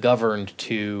assent of the governed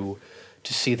to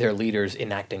see their leaders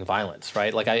enacting violence,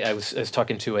 right? Like I was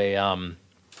talking to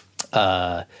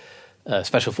a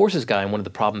special forces guy, and one of the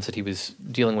problems that he was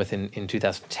dealing with in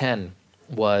 2010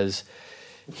 was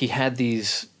he had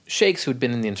these sheikhs who had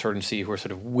been in the insurgency who were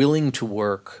sort of willing to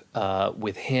work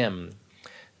with him,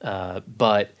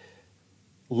 but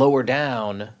lower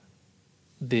down,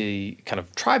 the kind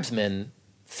of tribesmen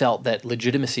felt that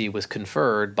legitimacy was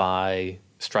conferred by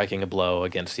striking a blow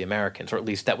against the Americans, or at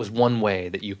least that was one way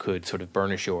that you could sort of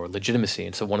burnish your legitimacy.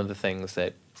 And so one of the things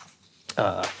that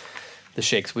the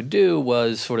sheikhs would do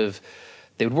was sort of,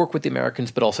 they would work with the Americans,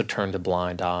 but also turn the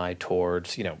blind eye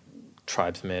towards,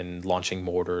 tribesmen launching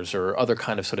mortars or other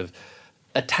kind of sort of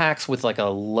attacks with like a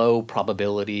low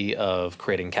probability of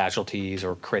creating casualties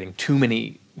or creating too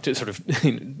many sort of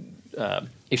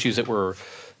issues that were,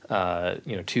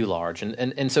 too large.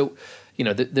 And so,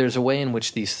 there's a way in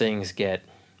which these things get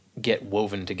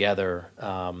woven together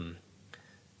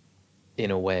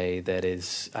in a way that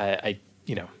is, I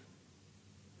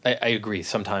agree.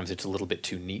 Sometimes it's a little bit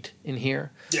too neat in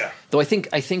here. Yeah. Though I think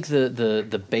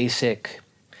the basic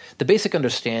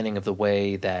understanding of the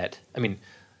way that,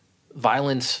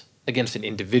 violence against an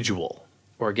individual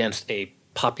or against a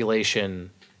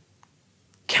population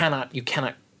you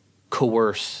cannot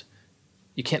coerce.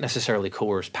 You can't necessarily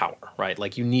coerce power, right?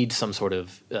 Like you need some sort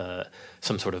of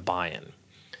buy-in.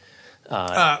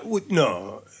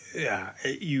 No, yeah,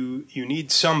 you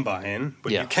need some buy-in,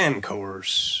 but you can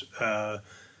coerce.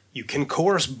 You can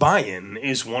coerce buy-in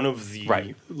is one of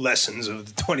the lessons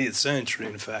of the 20th century.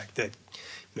 In fact, that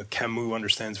Camus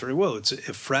understands very well. It's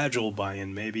a fragile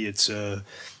buy-in. Maybe it's a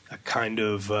kind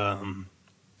of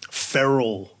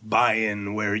feral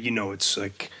buy-in where it's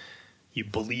like you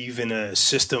believe in a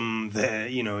system that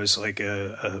is like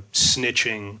a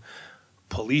snitching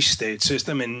police state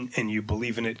system, and you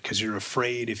believe in it because you're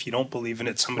afraid if you don't believe in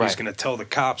it, somebody's going to tell the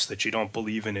cops that you don't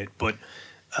believe in it. But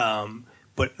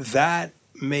that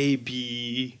may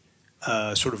be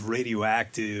sort of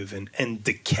radioactive and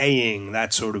decaying,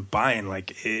 that sort of buy-in.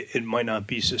 Like it might not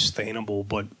be sustainable,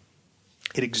 but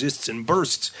it exists in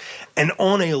bursts. And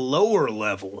on a lower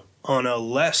level, on a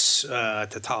less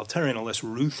totalitarian, a less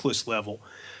ruthless level,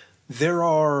 there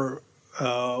are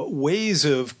ways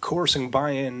of coercing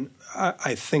buy-in,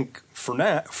 I think, for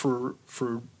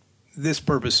this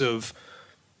purpose of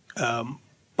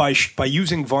by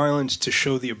using violence to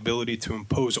show the ability to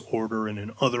impose order in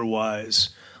an otherwise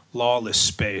lawless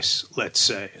space, let's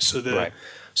say. So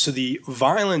the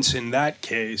violence in that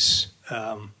case,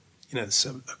 it's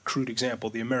a crude example,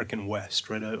 the American West,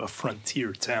 right, a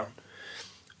frontier town.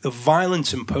 The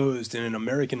violence imposed in an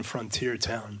American frontier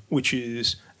town, which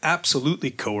is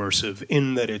absolutely coercive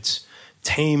in that it's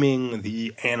taming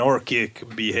the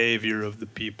anarchic behavior of the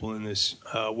people in this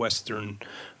western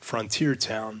frontier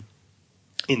town,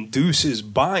 induces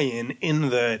buy-in in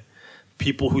that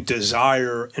people who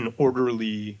desire an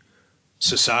orderly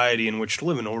society in which to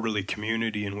live, an orderly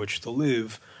community in which to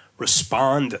live,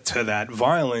 respond to that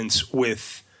violence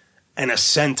with an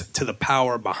assent to the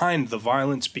power behind the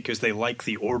violence because they like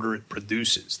the order it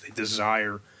produces. They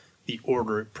desire the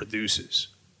order it produces.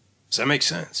 Does that make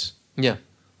sense? Yeah.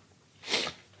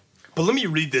 But let me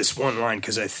read this one line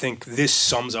because I think this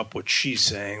sums up what she's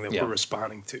saying that we're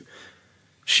responding to.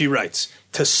 She writes,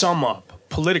 "To sum up,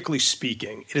 politically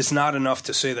speaking, it is not enough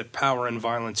to say that power and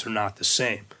violence are not the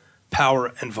same.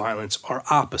 Power and violence are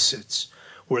opposites,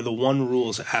 where the one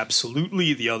rules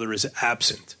absolutely, the other is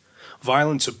absent.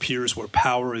 Violence appears where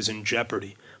power is in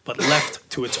jeopardy, but left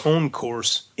to its own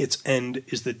course, its end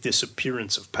is the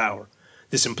disappearance of power.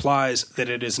 This implies that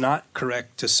it is not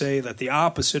correct to say that the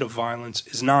opposite of violence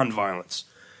is nonviolence.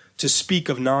 To speak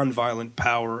of nonviolent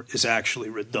power is actually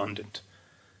redundant.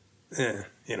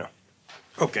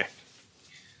 Okay.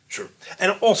 Sure.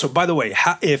 And also, by the way,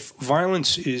 if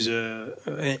violence is a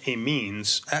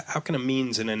means, how can a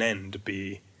means and an end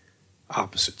be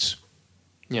opposites?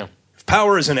 Yeah. If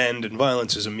power is an end and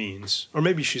violence is a means, or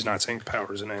maybe she's not saying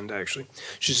power is an end, actually.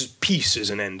 She says peace is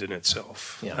an end in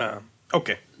itself. Yeah.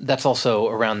 Okay. That's also,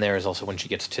 around there is also when she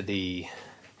gets to the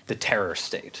terror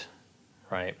state,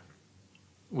 right?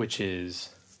 Which is,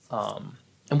 and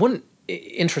one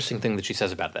interesting thing that she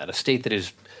says about that, a state that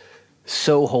is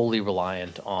so wholly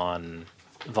reliant on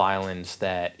violence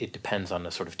that it depends on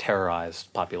a sort of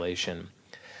terrorized population,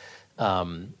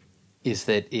 is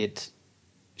that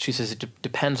she says it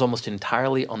depends almost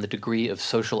entirely on the degree of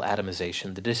social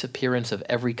atomization, the disappearance of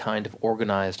every kind of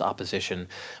organized opposition,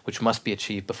 which must be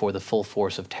achieved before the full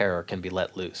force of terror can be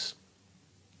let loose.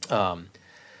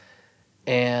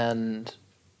 And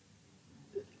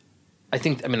I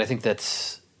think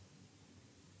that's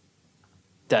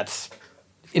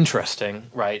interesting,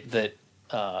 right? That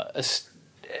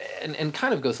and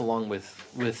kind of goes along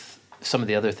with some of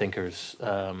the other thinkers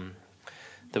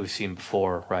that we've seen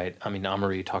before, right? I mean,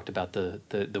 Amory talked about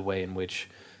the way in which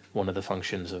one of the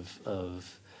functions of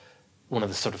one of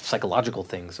the sort of psychological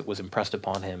things that was impressed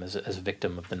upon him as a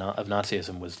victim of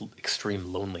Nazism was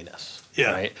extreme loneliness,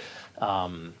 right?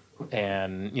 And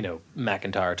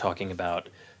McIntyre talking about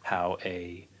how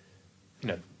that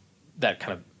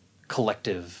kind of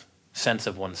collective sense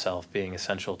of oneself being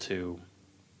essential to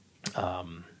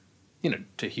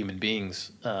to human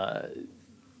beings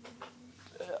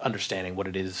understanding what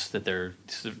it is that they're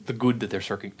the good that they're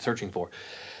searching for,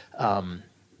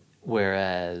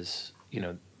 whereas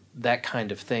that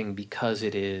kind of thing, because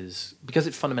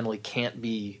it fundamentally can't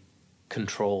be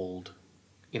controlled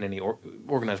in any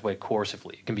organized way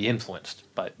coercively. It can be influenced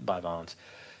by violence.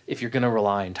 If you're going to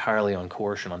rely entirely on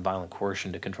coercion, on violent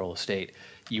coercion to control a state,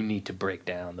 you need to break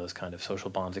down those kind of social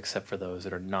bonds, except for those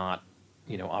that are not,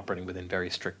 operating within very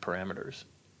strict parameters.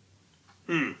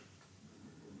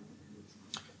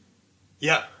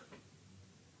 Yeah.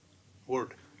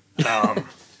 Word.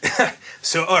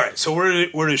 So, all right. So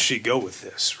where does she go with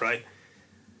this, right?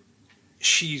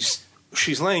 She's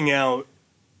laying out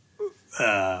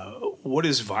what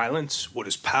is violence, what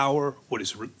is power, what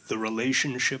is the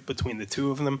relationship between the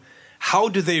two of them. How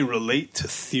do they relate to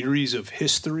theories of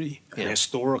history and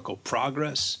historical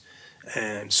progress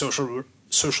and social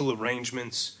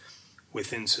arrangements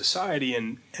within society?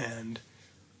 And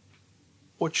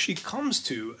what she comes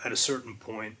to at a certain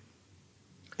point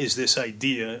is this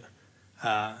idea.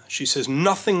 She says,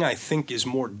 nothing I think is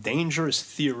more dangerous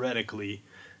theoretically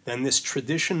than this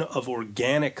tradition of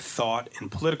organic thought in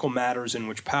political matters in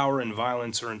which power and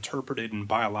violence are interpreted in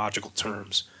biological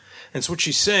terms. And so what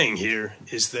she's saying here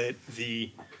is that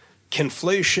the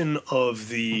conflation of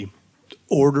the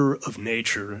order of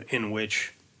nature in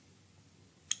which,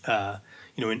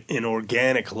 in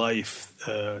organic life,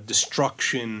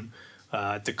 destruction,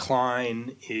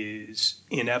 decline is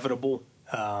inevitable,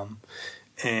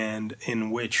 and in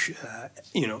which,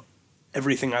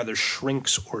 everything either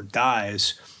shrinks or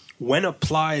dies, when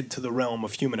applied to the realm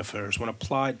of human affairs, when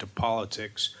applied to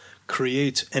politics,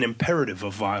 creates an imperative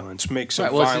of violence, makes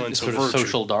violence it's a sort virtue. of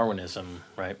social Darwinism,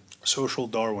 right? Social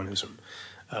Darwinism,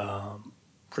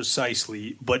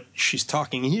 precisely. But she's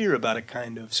talking here about a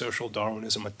kind of social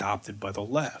Darwinism adopted by the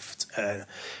left.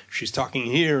 She's talking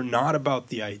here not about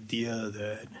the idea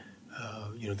that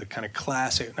the kind of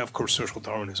classic. Now, of course, social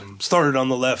Darwinism started on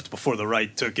the left before the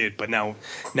right took it, but now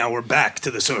we're back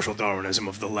to the social Darwinism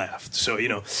of the left. So,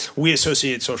 we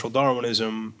associate social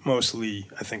Darwinism mostly,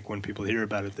 I think, when people hear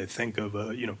about it, they think of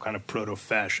a, kind of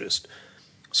proto-fascist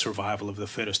survival of the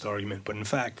fittest argument. But in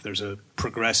fact, there's a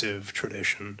progressive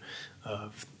tradition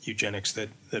of eugenics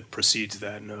that precedes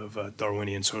that, and of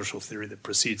Darwinian social theory that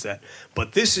precedes that.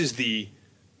 But this is the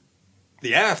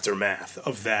aftermath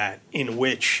of that, in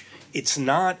which it's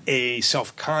not a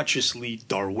self-consciously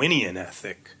Darwinian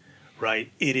ethic,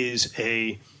 right? It is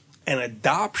an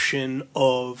adoption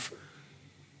of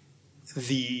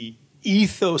the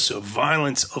ethos of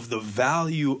violence, of the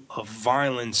value of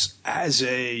violence as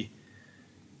a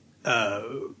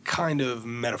kind of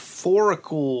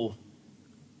metaphorical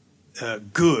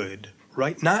good,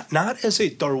 right? Not as a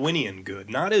Darwinian good,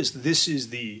 not as this is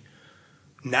the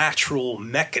natural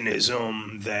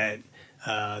mechanism that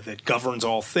governs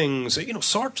all things.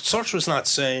 Sartre was not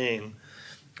saying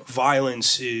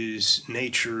violence is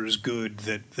nature's good,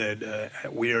 that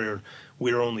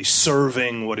we're only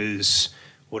serving what is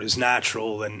what is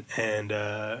natural, and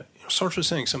Sartre is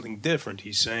saying something different.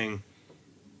 He's saying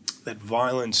that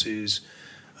violence is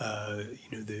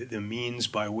the means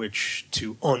by which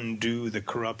to undo the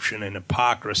corruption and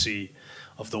hypocrisy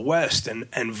of the West,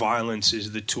 and violence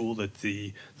is the tool that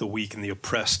the weak and the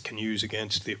oppressed can use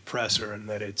against the oppressor, and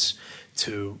that it's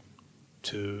to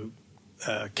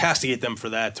castigate them for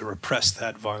that, to repress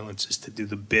that violence is to do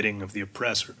the bidding of the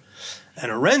oppressor.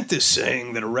 And Arendt is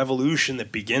saying that a revolution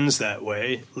that begins that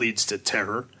way leads to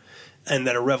terror, and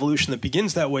that a revolution that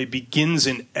begins that way begins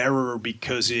in error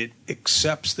because it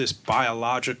accepts this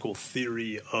biological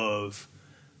theory of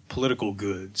political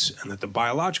goods, and that the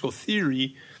biological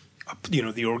theory,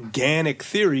 the organic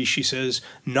theory, she says,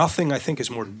 nothing I think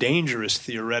is more dangerous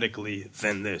theoretically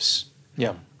than this.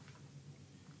 Yeah.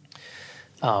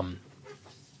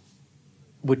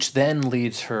 Which then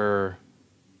leads her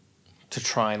to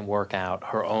try and work out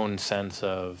her own sense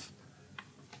of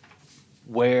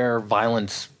where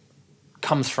violence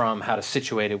comes from, how to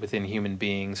situate it within human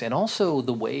beings, and also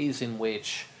the ways in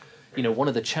which, one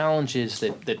of the challenges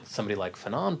that somebody like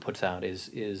Fanon puts out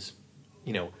is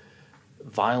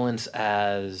violence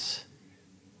as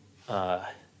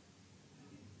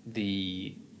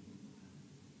the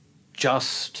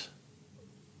just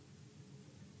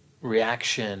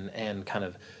reaction and kind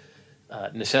of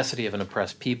necessity of an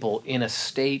oppressed people in a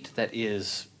state that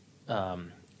is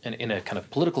in a kind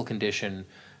of political condition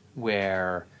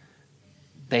where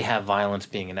they have violence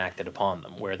being enacted upon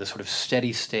them, where the sort of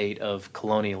steady state of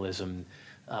colonialism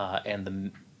and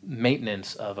the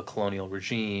maintenance of a colonial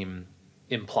regime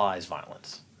implies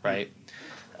violence, right?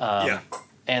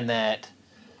 And that,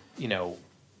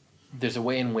 there's a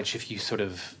way in which if you sort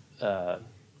of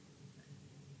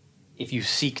if you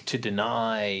seek to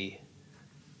deny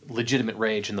legitimate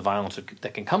rage and the violence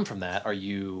that can come from that,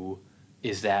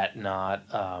 is that not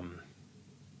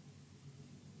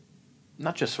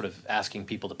just sort of asking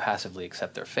people to passively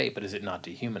accept their fate, but is it not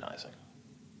dehumanizing?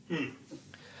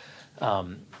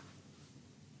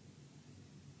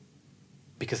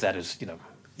 Because that is,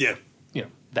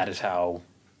 that is how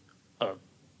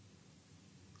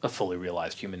a fully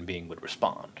realized human being would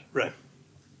respond. Right.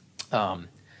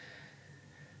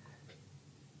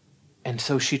 And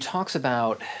so she talks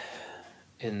about,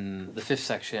 in the 5th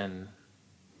section,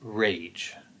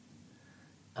 rage.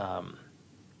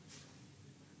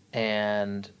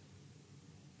 And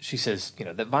she says,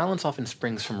 that violence often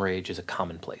springs from rage is a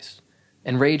commonplace.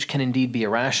 And rage can indeed be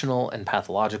irrational and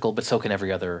pathological, but so can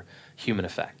every other human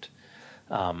effect.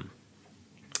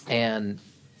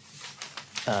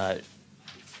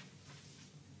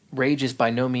 Rage is by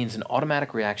no means an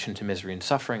automatic reaction to misery and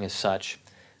suffering as such,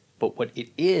 but what it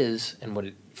is, and what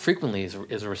it frequently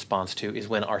is a response to, is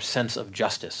when our sense of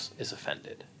justice is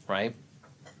offended, right?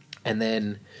 And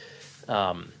then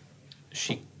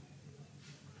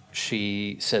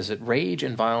she says that rage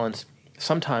and violence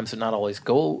sometimes, but not always,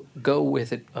 go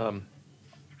with it, are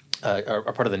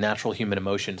part of the natural human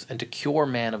emotions, and to cure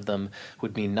man of them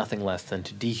would mean nothing less than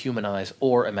to dehumanize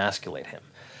or emasculate him.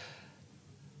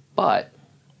 But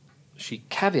she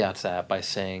caveats that by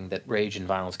saying that rage and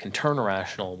violence can turn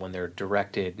irrational when they're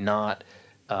directed when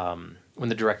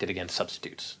they're directed against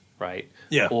substitutes, right?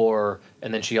 Yeah.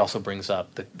 And then she also brings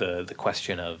up the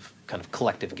question of kind of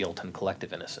collective guilt and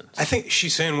collective innocence. I think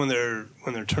she's saying when they're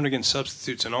turned against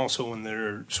substitutes, and also when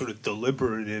they're sort of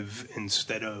deliberative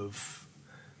instead of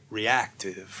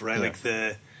reactive, right? Yeah. Like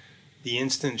the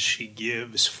instance she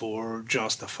gives for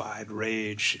justified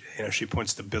rage, she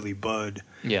points to Billy Budd,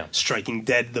 striking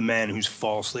dead the man who's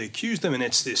falsely accused him, and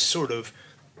it's this sort of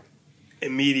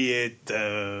immediate,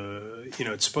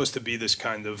 it's supposed to be this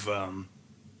kind of, I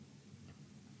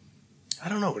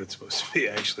don't know what it's supposed to be,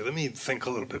 actually. Let me think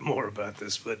a little bit more about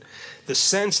this, but the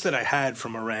sense that I had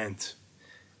from Arendt,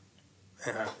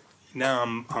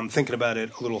 now I'm thinking about it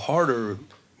a little harder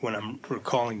when I'm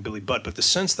recalling Billy Budd, but the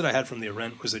sense that I had from the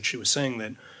Arendt was that she was saying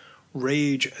that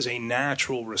rage as a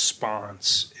natural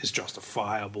response is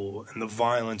justifiable, and the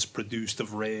violence produced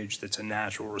of rage that's a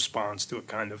natural response to a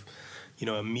kind of,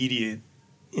 immediate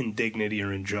indignity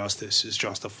or injustice is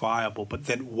justifiable, but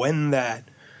that when that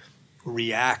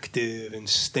reactive,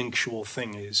 instinctual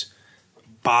thing is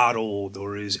bottled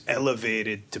or is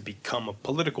elevated to become a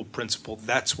political principle,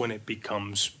 that's when it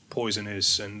becomes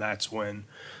poisonous, and that's when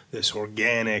this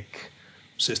organic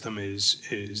system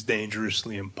is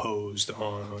dangerously imposed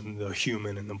on the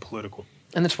human and the political.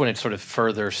 And that's when it's sort of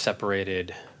further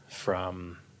separated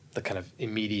from the kind of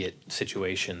immediate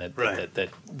situation that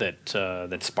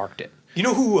sparked it. You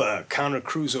know who Conor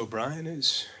Cruz O'Brien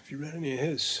is? Have you read any of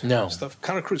his stuff?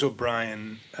 Conor Cruz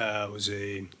O'Brien was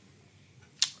a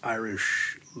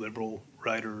Irish liberal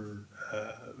writer,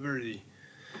 Very,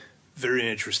 very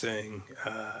interesting,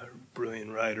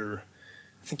 brilliant writer.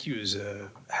 I think he was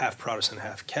half Protestant,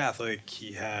 half Catholic.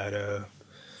 He had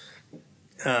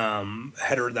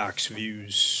heterodox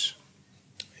views.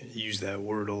 He used that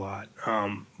word a lot.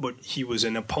 But he was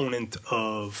an opponent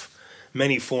of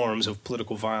many forms of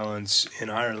political violence in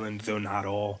Ireland, though not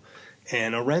all.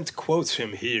 And Arendt quotes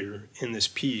him here in this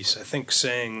piece, I think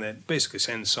basically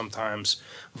saying sometimes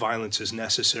violence is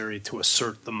necessary to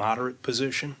assert the moderate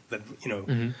position, that,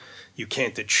 you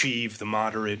can't achieve the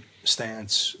moderate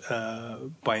stance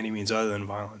by any means other than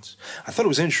violence. I thought it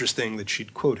was interesting that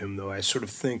she'd quote him, though. I sort of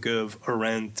think of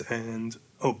Arendt and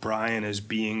O'Brien as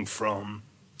being from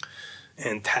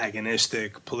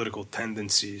antagonistic political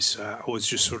tendencies. I was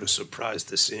just sort of surprised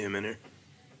to see him in her.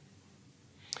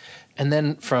 And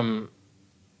then from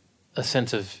a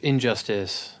sense of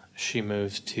injustice, she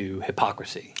moves to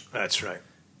hypocrisy. That's right.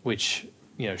 Which,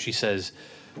 she says,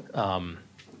 when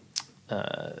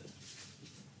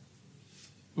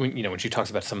she talks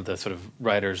about some of the sort of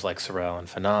writers like Sorel and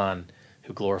Fanon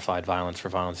who glorified violence for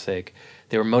violence sake,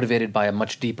 they were motivated by a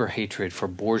much deeper hatred for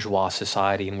bourgeois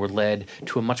society and were led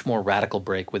to a much more radical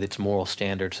break with its moral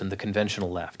standards than the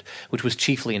conventional left, which was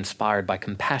chiefly inspired by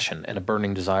compassion and a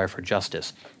burning desire for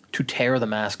justice. To tear the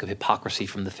mask of hypocrisy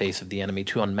from the face of the enemy,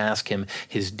 to unmask him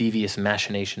his devious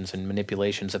machinations and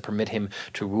manipulations that permit him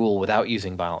to rule without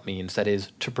using violent means, that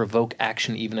is, to provoke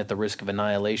action even at the risk of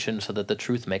annihilation so that the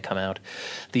truth may come out.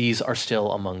 These are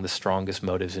still among the strongest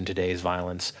motives in today's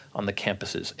violence on the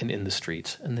campuses and in the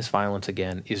streets, and this violence,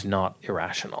 again, is not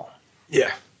irrational.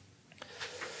 Yeah.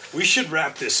 We should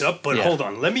wrap this up, but hold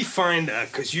on. Let me find,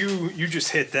 because you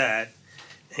just hit that,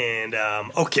 and,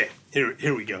 okay.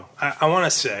 Here we go. I want to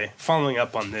say, following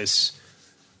up on this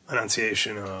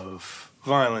enunciation of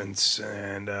violence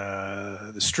and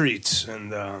the streets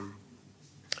and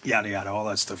yada yada, all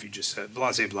that stuff you just said,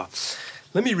 blah, blah, blah.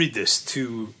 Let me read this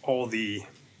to all the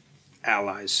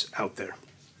allies out there,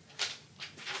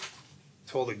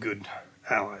 to all the good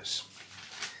allies.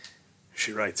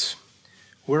 She writes,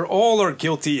 "Where all are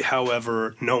guilty,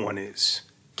 however, no one is.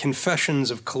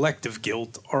 Confessions of collective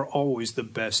guilt are always the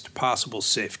best possible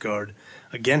safeguard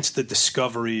against the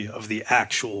discovery of the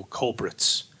actual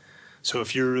culprits." So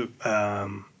if you're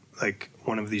like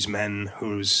one of these men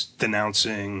who's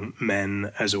denouncing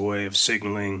men as a way of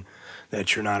signaling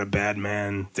that you're not a bad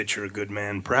man, that you're a good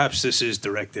man, perhaps this is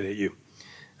directed at you.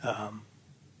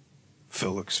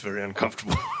 Phil looks very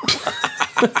uncomfortable.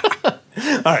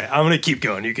 All right, I'm going to keep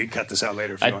going. You can cut this out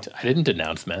later if you want. I didn't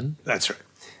denounce men. That's right.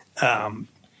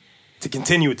 To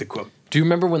continue with the quote. Do you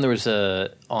remember when there was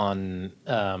on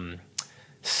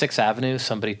 6th Avenue,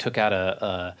 somebody took out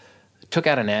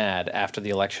an ad after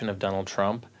the election of Donald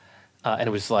Trump, and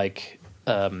it was like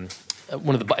at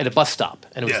a bus stop,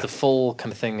 and it was the full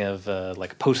kind of thing of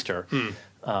like a poster,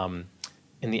 and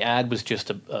the ad was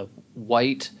just a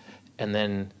white, and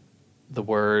then the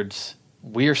words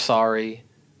 "We're sorry,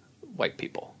 white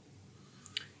people."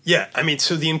 Yeah, I mean,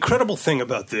 so the incredible thing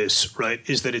about this, right,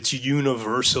 is that it's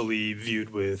universally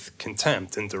viewed with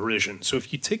contempt and derision. So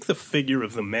if you take the figure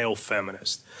of the male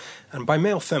feminist, and by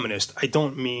male feminist, I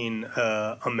don't mean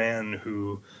a man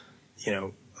who,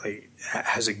 like,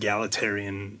 has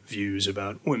egalitarian views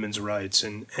about women's rights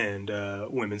and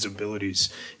women's abilities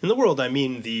in the world. I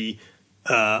mean the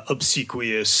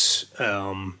obsequious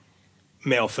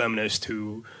male feminist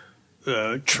who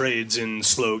trades in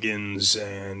slogans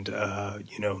and,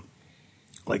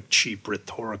 like cheap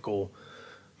rhetorical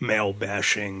male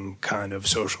bashing kind of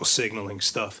social signaling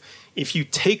stuff. If you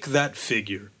take that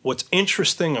figure, what's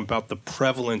interesting about the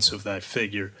prevalence of that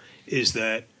figure is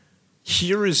that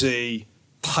here is a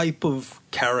type of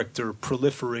character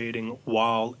proliferating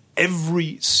while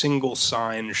every single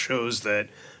sign shows that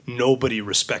nobody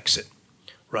respects it,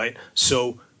 right?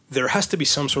 So there has to be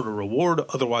some sort of reward,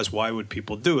 otherwise why would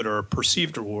people do it, or a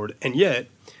perceived reward? And yet,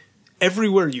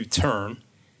 everywhere you turn,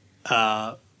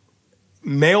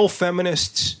 male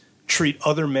feminists treat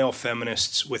other male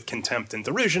feminists with contempt and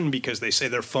derision because they say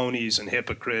they're phonies and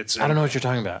hypocrites. And, I don't know what you're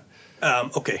talking about.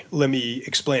 Okay, let me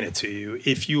explain it to you.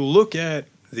 If you look at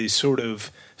the sort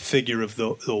of figure of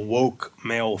the woke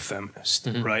male feminist,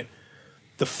 right?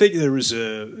 There was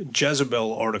a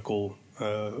Jezebel article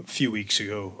a few weeks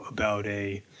ago about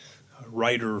a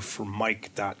writer for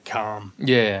Mike.com.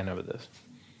 Yeah, I know about this.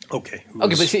 Okay.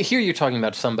 Okay, but here you're talking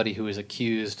about somebody who is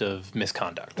accused of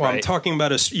misconduct, well, right? I'm talking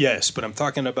about I'm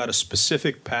talking about a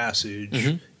specific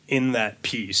passage in that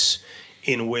piece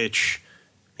in which,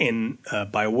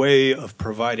 by way of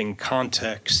providing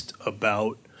context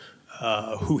about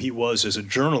who he was as a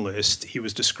journalist, he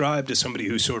was described as somebody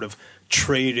who sort of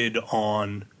traded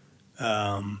on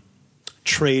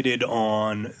traded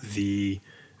on the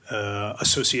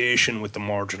association with the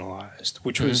marginalized,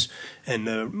 which was,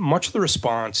 and much of the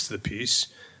response to the piece,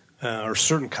 or a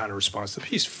certain kind of response to the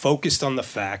piece, focused on the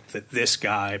fact that this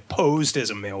guy posed as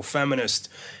a male feminist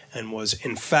and was,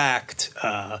 in fact,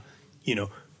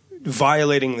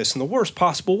 violating this in the worst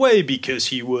possible way because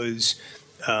he was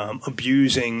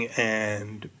abusing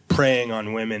and preying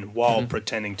on women while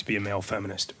pretending to be a male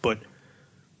feminist. But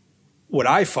what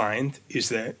I find is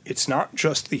that it's not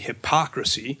just the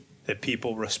hypocrisy that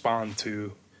people respond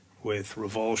to with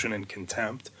revulsion and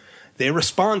contempt. They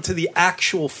respond to the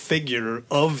actual figure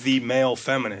of the male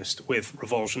feminist with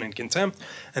revulsion and contempt,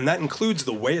 and that includes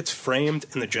the way it's framed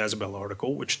in the Jezebel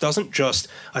article, which doesn't just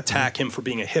attack him for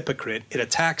being a hypocrite, it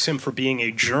attacks him for being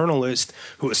a journalist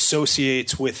who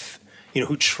associates with,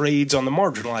 who trades on the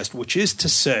marginalized, which is to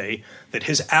say that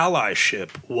his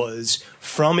allyship was,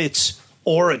 from its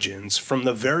origins, from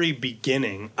the very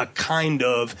beginning, a kind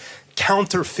of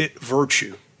counterfeit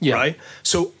virtue, right?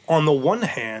 So on the one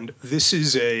hand, this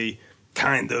is a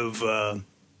kind of an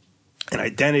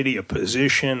identity, a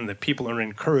position that people are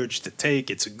encouraged to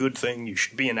take. It's a good thing. You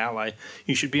should be an ally.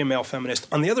 You should be a male feminist.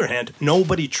 On the other hand,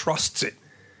 nobody trusts it.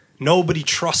 Nobody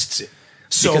trusts it.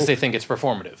 So because they think it's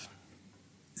performative.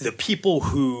 The people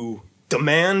who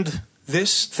demand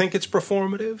this think it's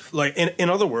performative. Like, in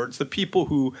other words, the people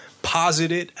who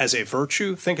posit it as a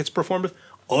virtue think it's performative.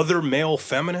 Other male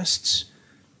feminists,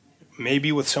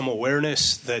 maybe with some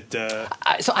awareness that...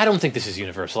 So I don't think this is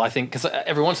universal. I think, because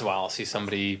every once in a while I'll see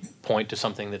somebody point to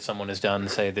something that someone has done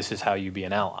and say, this is how you be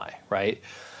an ally, right?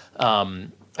 I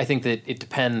think that it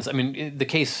depends. I mean, the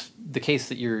case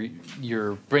that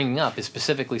you're bringing up is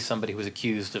specifically somebody who was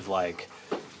accused of, like,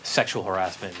 sexual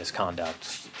harassment and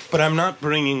misconduct. But I'm not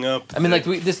bringing up... I mean, like,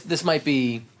 this might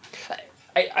be...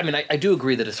 I do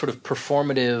agree that a sort of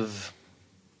performative...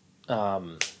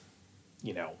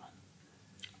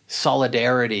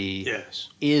 solidarity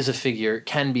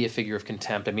can be a figure of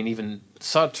contempt. I mean, even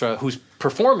Sartre, who's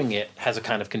performing it, has a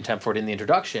kind of contempt for it in the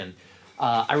introduction.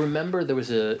 I remember there was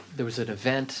an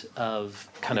event of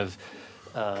kind of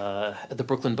at the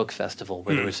Brooklyn Book Festival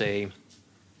where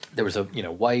there was a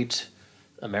white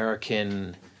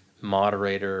American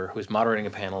moderator who was moderating a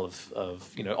panel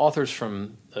of authors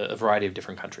from a variety of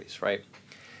different countries, right?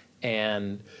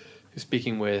 And he was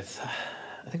speaking with,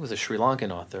 I think it was a Sri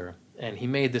Lankan author, and he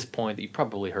made this point that you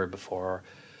probably heard before,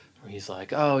 where he's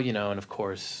like, and of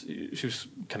course, she was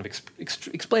kind of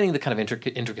explaining the kind of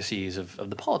intricacies of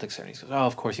the politics there. And he says,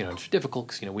 of course, it's difficult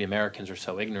because, we Americans are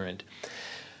so ignorant.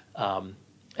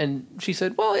 And she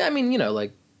said, well, I mean,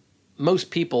 like,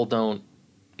 most people don't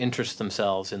interest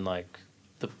themselves in, like,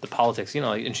 the politics,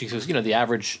 and she says, the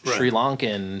average Sri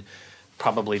Lankan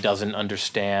probably doesn't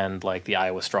understand, like, the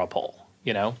Iowa straw poll,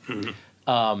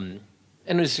 And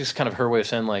it was just kind of her way of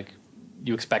saying, like,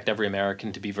 you expect every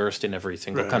American to be versed in every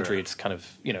single country. Right. It's kind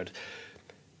of,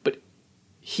 but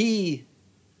he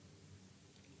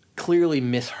clearly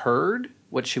misheard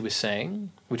what she was saying,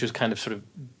 which was kind of sort of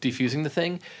defusing the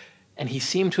thing. And he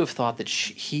seemed to have thought that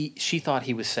she thought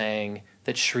he was saying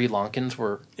that Sri Lankans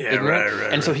were ignorant.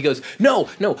 Right, and so he goes, no,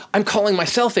 I'm calling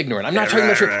myself ignorant. I'm not talking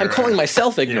about Sri. I'm calling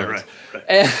myself ignorant.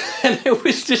 And it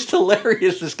was just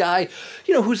hilarious. This guy,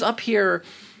 who's up here,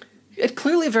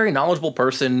 clearly a very knowledgeable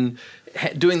person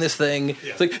doing this thing. Yeah.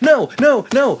 It's like, no,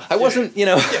 I wasn't,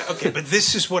 Yeah, okay, but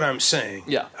this is what I'm saying.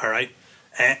 Yeah. All right?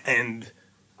 And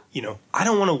I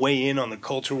don't want to weigh in on the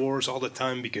culture wars all the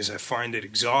time because I find it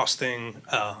exhausting.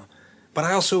 But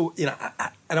I also,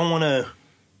 I don't want to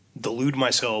delude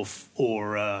myself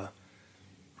or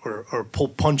pull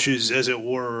punches, as it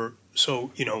were.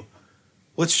 So,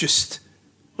 let's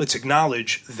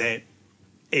acknowledge that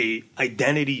a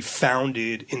identity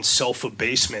founded in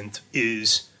self-abasement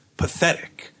is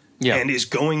pathetic and is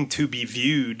going to be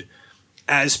viewed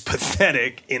as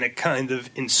pathetic in a kind of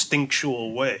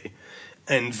instinctual way.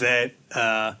 And that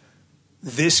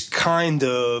this kind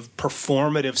of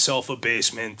performative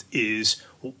self-abasement is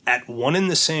at one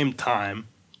and the same time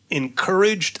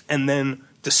encouraged and then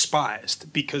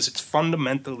despised because it's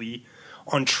fundamentally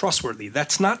untrustworthy.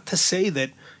 That's not to say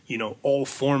that all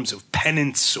forms of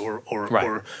penance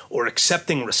or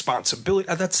accepting responsibility.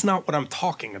 That's not what I'm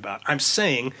talking about. I'm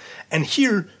saying, and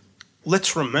here,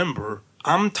 let's remember,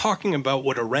 I'm talking about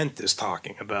what Arendt is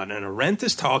talking about. And Arendt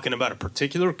is talking about a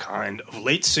particular kind of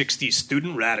late 60s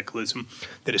student radicalism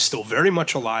that is still very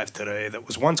much alive today, that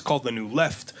was once called the New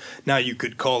Left. Now you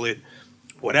could call it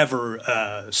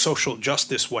whatever, social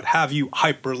justice, what have you,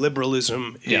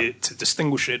 hyperliberalism, to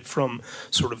distinguish it from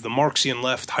sort of the Marxian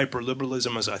left.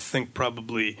 Hyperliberalism is, I think,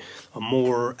 probably a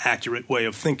more accurate way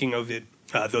of thinking of it,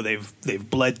 though they've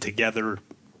bled together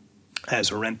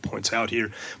as Arendt points out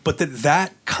here, but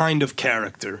that kind of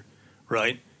character,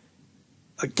 right?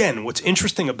 Again, what's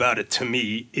interesting about it to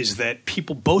me is that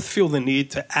people both feel the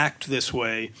need to act this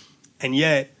way and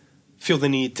yet feel the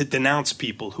need to denounce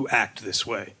people who act this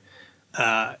way.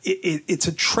 It's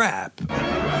a trap.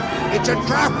 It's a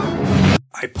trap!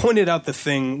 I pointed out the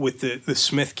thing with the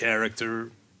Smith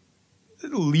character,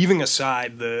 leaving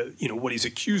aside what he's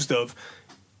accused of,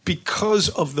 because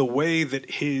of the way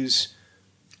that his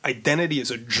identity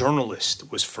as a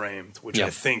journalist was framed, which I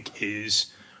think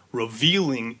is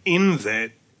revealing in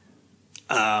that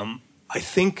I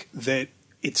think that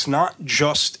it's not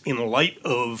just in light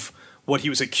of what he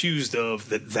was accused of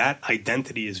that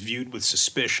identity is viewed with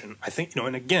suspicion. I think,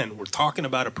 and again, we're talking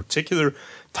about a particular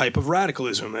type of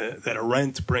radicalism that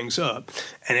Arendt brings up.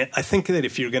 And I think that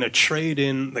if you're going to trade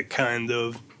in the kind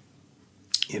of,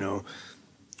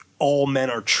 all men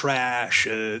are trash,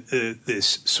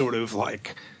 this sort of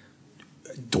like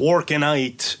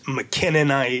Dworkinite,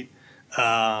 McKinnonite,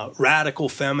 radical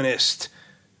feminist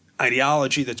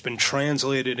ideology that's been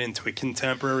translated into a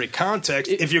contemporary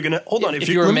context. If you're going to hold on, if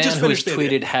you're a man who has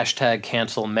tweeted hashtag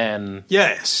cancel men,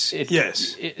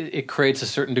 it creates a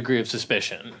certain degree of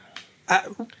suspicion.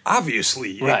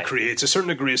 Obviously, it creates a certain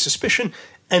degree of suspicion,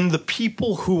 and the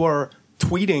people who are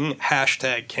tweeting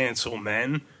hashtag cancel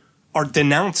men are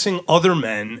denouncing other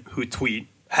men who tweet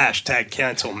hashtag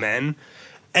cancel men.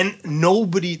 And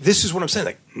nobody, this is what I'm saying,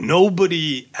 like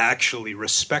nobody actually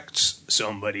respects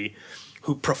somebody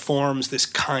who performs this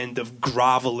kind of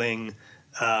groveling,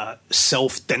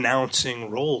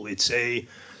 self-denouncing role. It's a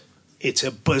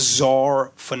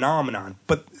bizarre phenomenon.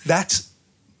 But that's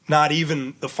not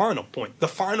even the final point. The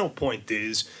final point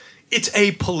is it's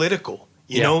apolitical.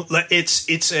 You know,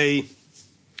 it's a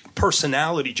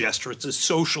personality gesture. It's a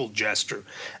social gesture.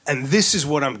 And this is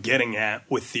what I'm getting at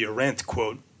with the Arendt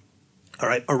quote. All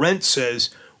right, Arendt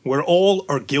says, "Where all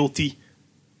are guilty,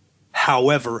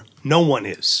 however, no one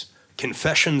is.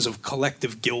 Confessions of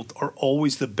collective guilt are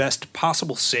always the best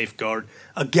possible safeguard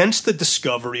against the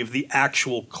discovery of the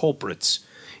actual culprits.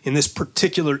 In this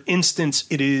particular instance,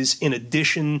 it is, in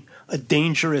addition, a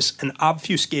dangerous and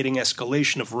obfuscating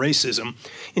escalation of racism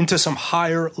into some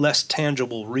higher, less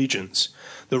tangible regions.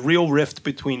 The real rift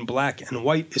between black and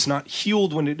white is not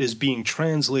healed when it is being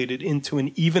translated into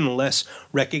an even less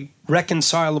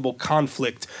reconcilable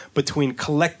conflict between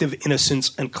collective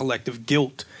innocence and collective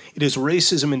guilt. It is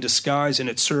racism in disguise, and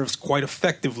it serves quite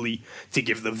effectively to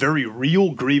give the very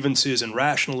real grievances and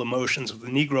rational emotions of the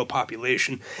Negro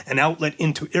population an outlet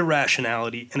into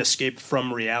irrationality and escape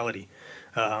from reality."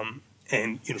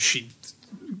 She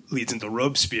leads into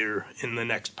Robespierre in the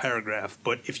next paragraph.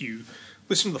 But if you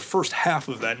listen to the first half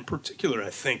of that in particular, I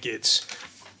think it's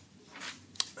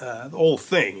the whole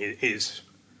thing is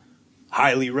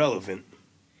highly relevant.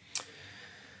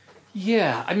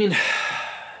 Yeah, I mean,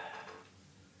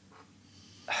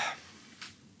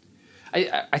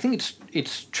 I think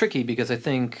it's tricky because I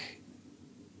think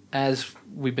as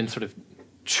we've been sort of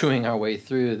chewing our way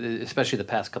through, especially the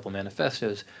past couple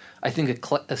manifestos, I think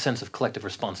a sense of collective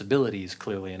responsibility is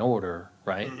clearly in order,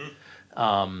 right?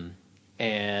 Mm-hmm.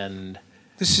 And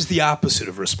this is the opposite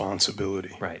of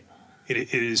responsibility. Right.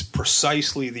 It is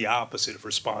precisely the opposite of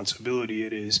responsibility.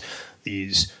 It is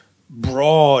these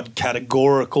broad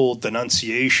categorical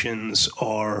denunciations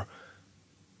are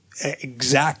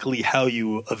exactly how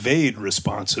you evade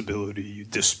responsibility. You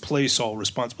displace all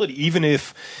responsibility, even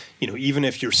if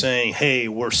you're saying, "Hey,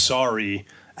 we're sorry,"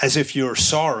 as if your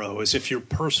sorrow, as if your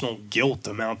personal guilt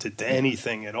amounted to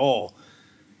anything at all.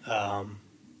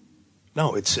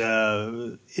 No, it's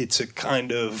a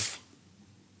kind of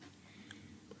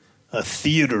a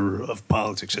theater of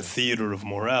politics, a theater of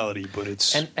morality, but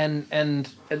it's and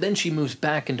then she moves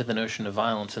back into the notion of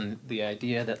violence and the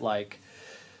idea that like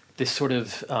this sort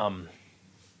of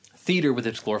theater with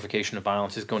its glorification of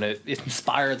violence is going to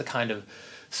inspire the kind of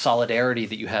solidarity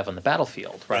that you have on the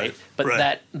battlefield, right?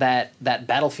 But that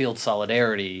battlefield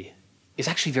solidarity is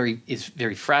actually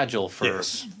very fragile for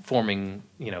forming,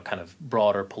 kind of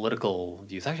broader political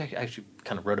views. I actually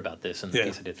kind of wrote about this in the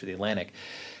piece I did for The Atlantic.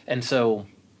 And so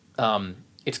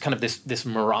it's kind of this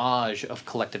mirage of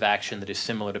collective action that is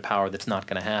similar to power that's not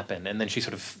going to happen. And then she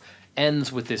sort of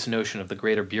ends with this notion of the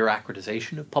greater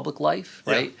bureaucratization of public life,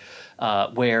 right?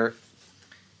 Where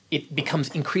it becomes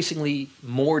increasingly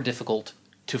more difficult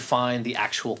to find the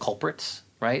actual culprits,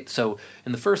 right? So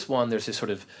in the first one, there's this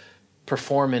sort of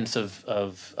performance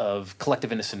of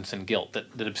collective innocence and guilt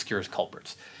that obscures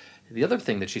culprits. The other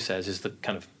thing that she says is the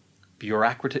kind of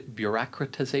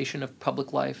bureaucratization of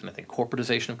public life, and I think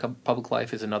corporatization of public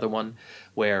life is another one,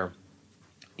 where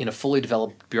in a fully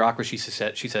developed bureaucracy,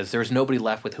 she says, there is nobody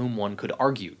left with whom one could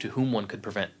argue, to whom one could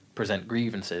present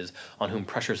grievances, on whom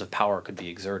pressures of power could be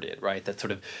exerted, right? That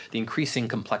sort of the increasing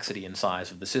complexity and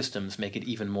size of the systems make it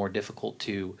even more difficult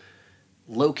to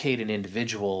locate in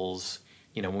individuals,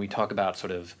 when we talk about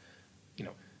sort of,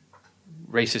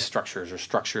 racist structures or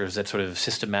structures that sort of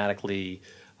systematically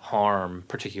harm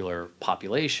particular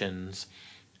populations,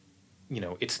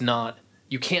 it's not,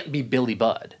 you can't be Billy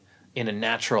Budd in a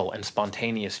natural and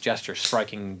spontaneous gesture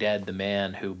striking dead the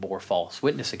man who bore false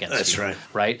witness against That's you. right.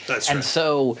 Right? That's and right.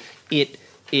 so it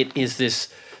is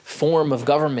this form of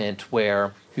government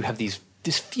where you have these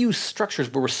diffuse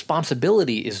structures where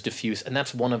responsibility is diffuse, and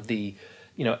that's one of the,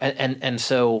 and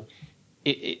so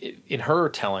in her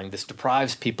telling, this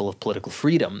deprives people of political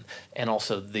freedom and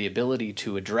also the ability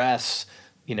to address,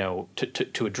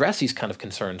 to address these kind of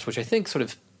concerns, which I think sort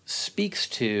of speaks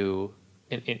to,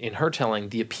 in her telling,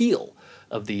 the appeal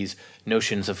of these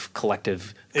notions of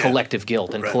collective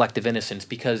guilt and collective innocence,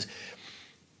 because,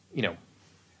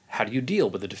 how do you deal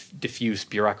with a diffuse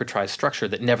bureaucratized structure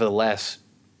that nevertheless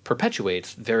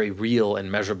perpetuates very real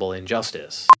and measurable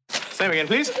injustice? Same again,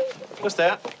 please. What's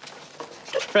that?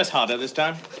 Press harder this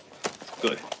time.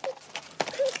 Good.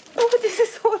 Oh, but this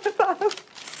is all about.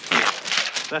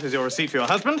 That is your receipt for your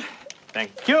husband.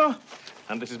 Thank you.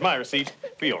 And this is my receipt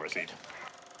for your receipt.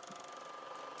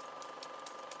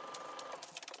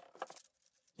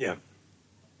 Yeah.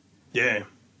 Yeah.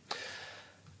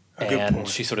 A good And point.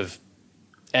 she sort of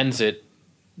ends it,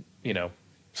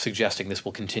 suggesting this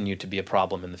will continue to be a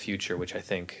problem in the future, which I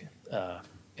think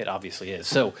it obviously is.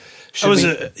 So, That was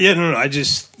I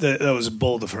just that was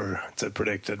bold of her to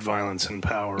predict that violence and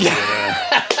power. Would,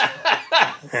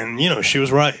 and she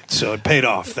was right, so it paid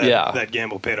off. That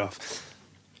gamble paid off.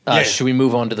 Should we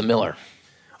move on to the Miller?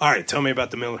 All right, tell me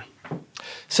about the Miller.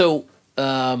 So,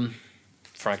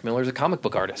 Frank Miller is a comic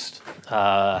book artist,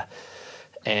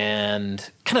 and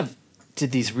kind of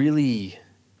did these really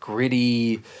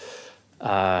gritty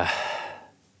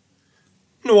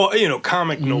noir,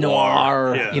 comic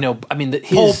noir. Yeah.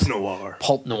 his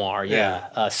Pulp noir.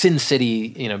 Yeah. Sin City,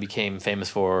 became famous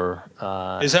for.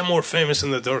 Is that more famous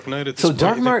than The Dark Knight? At this So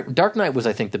point, Dark Knight was,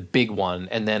 I think, the big one,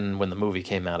 and then when the movie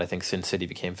came out, I think Sin City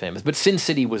became famous. But Sin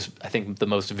City was, I think, the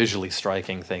most visually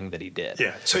striking thing that he did.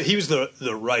 Yeah. So he was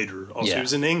the writer. Also, Yeah. he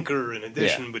was an inker in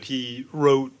addition, but he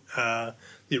wrote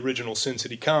the original Sin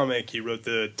City comic. He wrote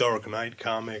the Dark Knight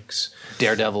comics.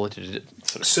 Daredevil.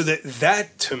 So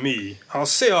that to me, I'll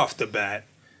say off the bat,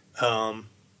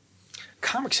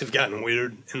 comics have gotten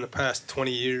weird in the past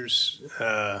 20 years,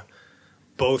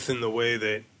 both in the way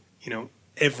that,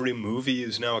 every movie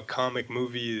is now a comic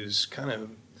movie is kind of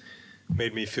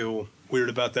made me feel weird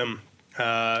about them.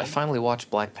 I finally watched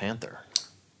Black Panther.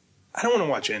 I don't want to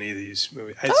watch any of these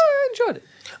movies. I enjoyed it.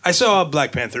 I saw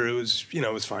Black Panther. It was,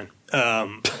 it was fine.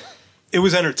 It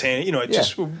was entertaining. It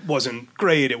just wasn't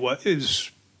great. It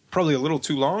was probably a little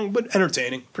too long, but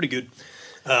entertaining, pretty good.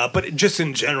 But just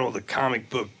in general, the comic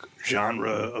book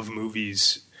genre of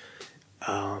movies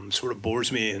sort of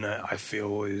bores me, and I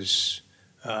feel is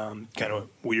kind of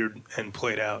weird and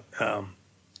played out.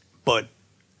 But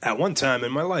at one time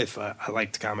in my life, I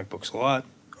liked comic books a lot.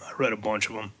 I read a bunch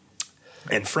of them.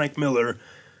 And Frank Miller,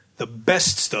 the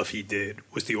best stuff he did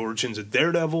was the origins of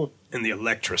Daredevil and the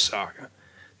Elektra Saga.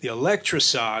 The Elektra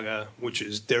Saga, which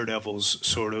is Daredevil's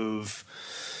sort of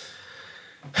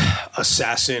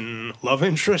assassin love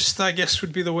interest, I guess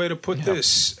would be the way to put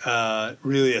this,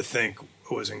 really I think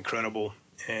was incredible.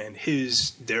 And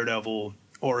his Daredevil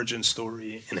origin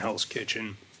story in Hell's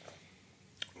Kitchen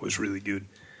was really good.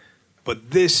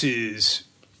 But this is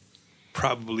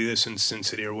probably this and Sin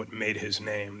City are what made his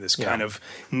name, this kind of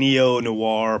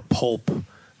neo-noir pulp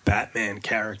Batman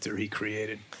character he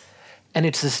created. And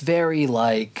it's this very,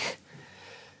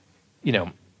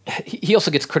 he also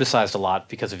gets criticized a lot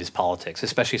because of his politics,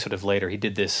 especially sort of later. He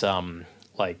did this, You gonna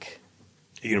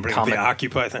bring up the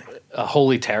Occupy thing?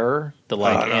 Holy Terror, the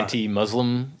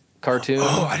anti-Muslim cartoon.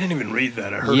 Oh, I didn't even read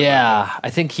that. I heard Yeah, I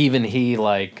think he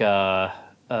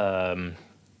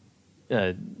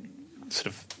sort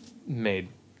of made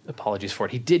apologies for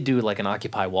it. He did do an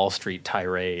Occupy Wall Street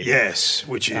tirade. Yes,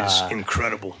 which is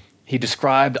incredible. He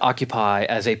described Occupy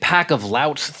as a pack of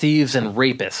louts, thieves, and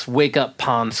rapists. Wake up,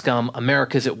 pawn scum.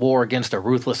 America's at war against a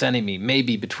ruthless enemy,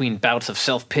 maybe between bouts of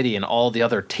self-pity and all the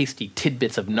other tasty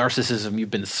tidbits of narcissism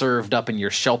you've been served up in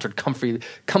your sheltered,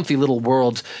 comfy little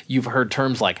worlds. You've heard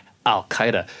terms like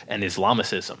Al-Qaeda and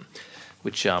Islamicism,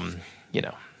 which,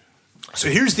 So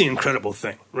here's the incredible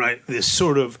thing, right? This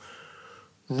sort of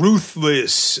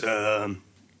ruthless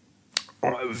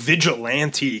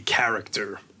vigilante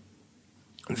character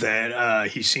that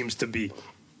he seems to be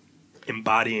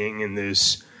embodying in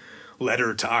this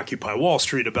letter to Occupy Wall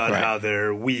Street about how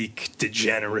they're weak,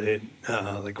 degenerate,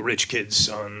 like rich kids'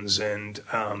 sons, and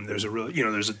there's a real,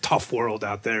 there's a tough world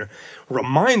out there.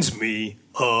 Reminds me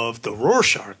of the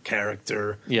Rorschach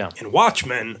character in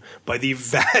Watchmen by the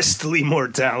vastly more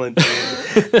talented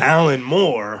Alan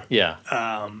Moore. Yeah.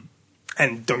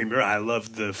 And don't get me wrong, I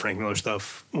loved the Frank Miller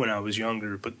stuff when I was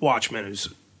younger, but Watchmen is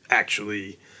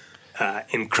actually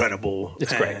incredible.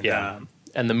 It's great, yeah.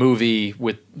 And the movie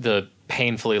with the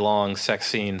painfully long sex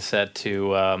scene set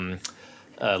to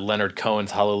Leonard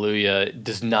Cohen's Hallelujah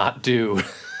does not do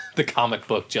the comic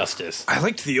book justice. I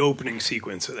liked the opening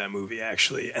sequence of that movie,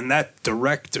 actually. And that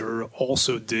director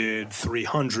also did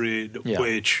 300,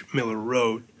 which Miller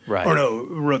wrote. Right. Or no,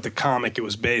 wrote the comic it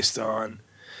was based on.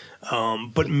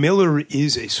 But Miller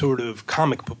is a sort of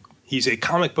comic book. He's a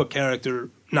comic book character,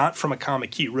 not from a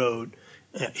comic he wrote.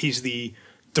 He's the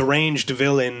deranged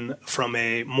villain from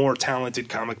a more talented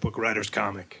comic book writer's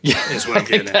comic. Is what I'm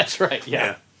getting at. That's right.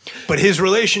 Yeah. But his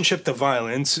relationship to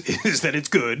violence is that it's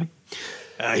good.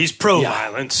 He's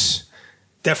pro-violence.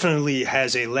 Definitely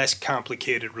has a less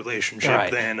complicated relationship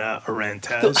than Arendt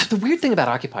has. The weird thing about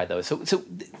Occupy, though, is so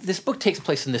this book takes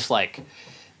place in this like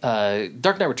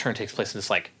Dark Knight Return takes place in this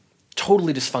like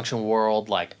totally dysfunctional world.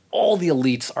 Like all the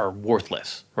elites are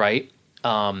worthless, right?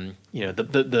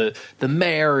 The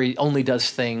mayor only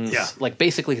does things like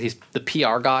basically he's the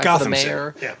PR guy for the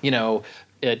mayor.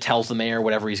 Tells the mayor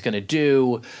whatever he's going to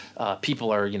do.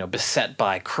 People are beset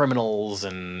by criminals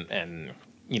and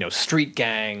street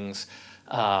gangs,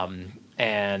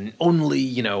 and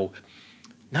only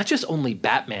not just only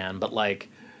Batman, but like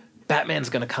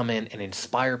Batman's going to come in and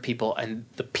inspire people, and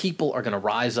the people are going to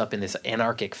rise up in this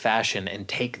anarchic fashion and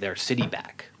take their city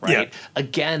back, right?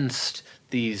 Against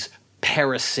these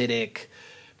parasitic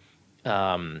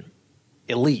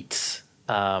elites.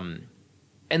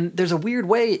 And there's a weird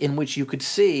way in which you could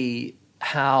see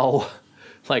how,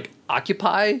 like,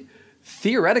 Occupy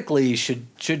theoretically should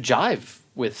jive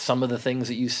with some of the things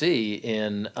that you see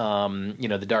in,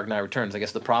 The Dark Knight Returns. I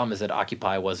guess the problem is that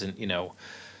Occupy wasn't,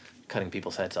 cutting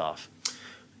people's heads off.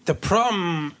 The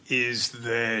problem is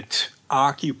that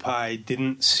Occupy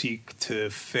didn't seek to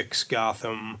fix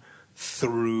Gotham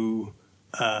through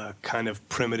kind of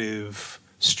primitive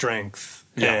strength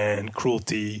and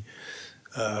cruelty.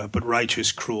 But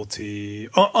righteous cruelty,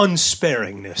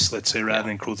 unsparingness, let's say, rather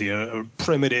than cruelty, a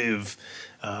primitive,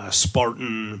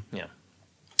 Spartan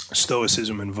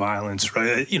stoicism and violence,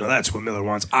 right? That's what Miller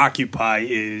wants. Occupy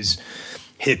is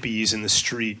hippies in the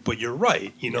street, but you're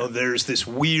right. There's this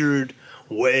weird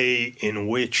way in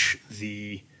which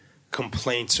the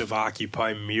complaints of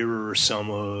Occupy mirror some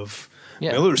of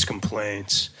Miller's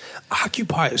complaints.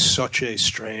 Occupy is such a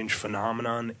strange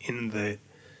phenomenon in that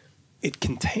it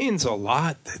contains a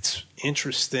lot that's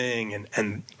interesting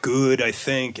and good, I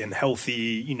think, and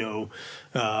healthy. Some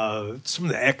of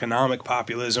the economic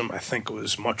populism, I think,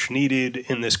 was much needed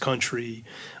in this country.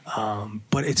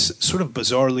 But it's sort of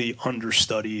bizarrely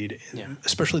understudied,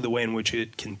 especially the way in which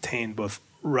it contained both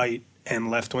right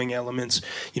and left-wing elements.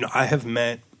 I have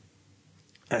met,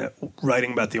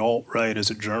 writing about the alt-right as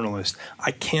a journalist,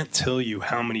 I can't tell you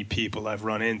how many people I've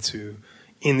run into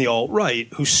in the alt-right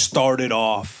who started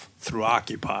off through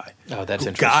Occupy. Oh, that's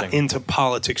interesting. Got into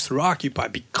politics through Occupy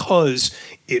because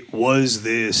it was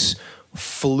this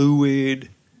fluid,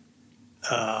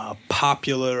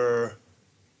 popular,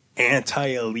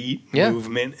 anti-elite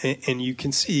movement, and you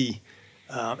can see,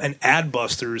 and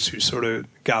Adbusters, who sort of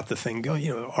got the thing going,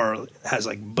 has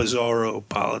like bizarro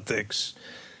politics.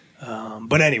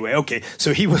 But anyway, okay,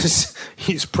 so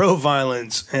he's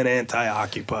pro-violence and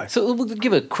anti-Occupy. So we'll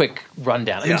give a quick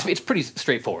rundown. It's pretty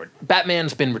straightforward.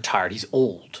 Batman's been retired. He's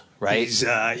old, right? He's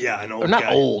an old or not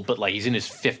guy. Old, but like he's in his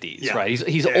 50s, right?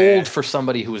 He's old for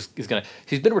somebody who is gonna.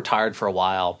 He's been retired for a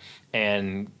while,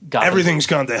 and everything's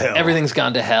gone to hell. Everything's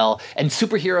gone to hell, and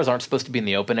superheroes aren't supposed to be in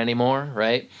the open anymore,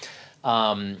 right?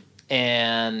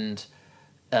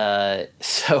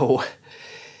 So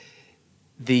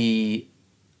the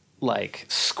like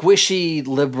squishy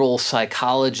liberal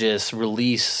psychologists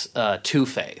release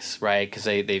Two-Face, right? Because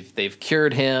they've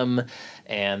cured him,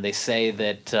 and they say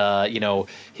that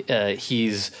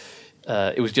he's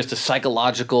it was just a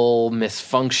psychological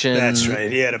misfunction. That's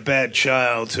right. He had a bad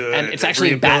childhood, and it's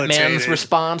actually Batman's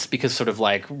response, because sort of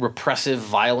like repressive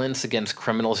violence against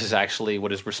criminals is actually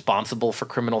what is responsible for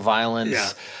criminal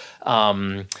violence.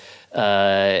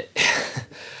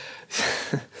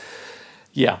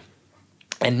 Yeah.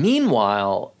 And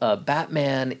meanwhile,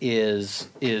 Batman is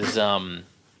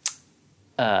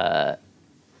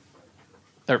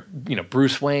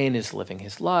Bruce Wayne is living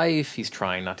his life. He's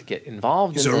trying not to get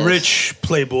involved He's in a this. rich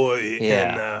playboy in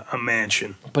Yeah. a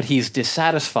mansion. But he's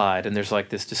dissatisfied, and there's like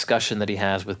this discussion that he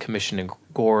has with Commissioner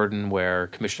Gordon, where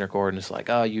Commissioner Gordon is like,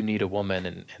 "Oh, you need a woman,"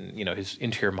 and his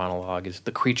interior monologue is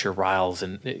the creature riles,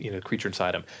 and the creature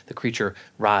inside him, the creature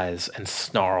writhes and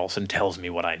snarls and tells me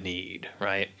what I need,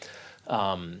 right?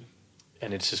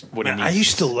 And it's just what he needs. I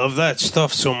used to love that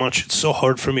stuff so much. It's so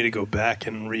hard for me to go back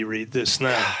and reread this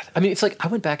now. I mean, it's like I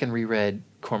went back and reread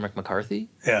Cormac McCarthy.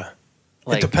 Yeah.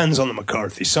 Like, it depends on the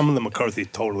McCarthy. Some of the McCarthy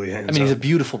totally hands I mean, he's a up.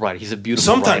 beautiful writer. He's a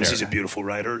beautiful Sometimes writer. he's a beautiful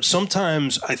writer.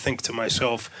 Sometimes I think to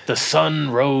myself, The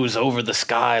sun rose over the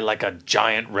sky like a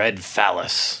giant red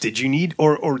phallus. did you need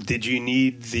or did you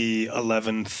need the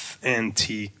 11th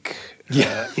antique?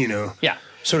 Yeah. Yeah.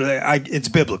 Sort of. It's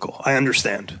biblical. I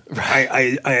understand.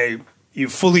 I you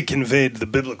fully conveyed the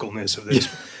biblicalness of this.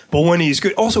 But when he's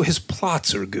good, also his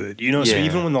plots are good. So Yeah.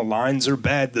 even when the lines are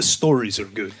bad, the stories are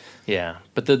good. Yeah,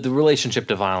 but the relationship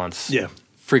to violence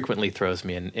frequently throws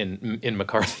me in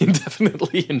McCarthy,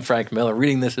 definitely in Frank Miller.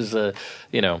 Reading this as a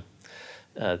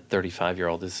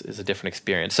 35-year-old is a different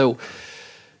experience. So,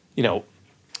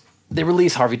 they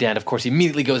release Harvey Dent. Of course, he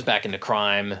immediately goes back into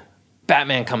crime.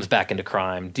 Batman comes back into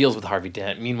crime, deals with Harvey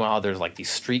Dent. Meanwhile, there's like these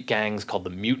street gangs called the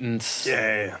Mutants.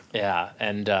 Yeah.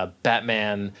 And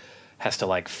Batman has to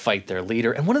like fight their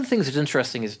leader. And one of the things that's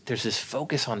interesting is there's this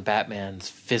focus on Batman's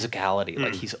physicality.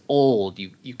 Like he's old.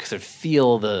 You sort of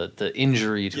feel the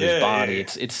injury to his body.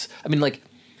 Yeah.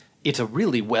 It's a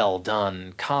really well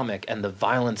done comic, and the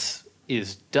violence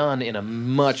is done in a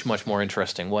much, much more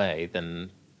interesting way than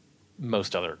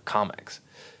most other comics.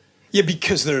 Yeah,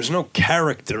 because there's no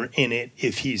character in it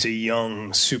if he's a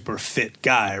young, super fit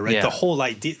guy, right? Yeah. The whole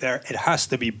idea there, it has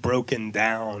to be broken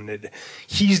down.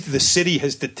 The city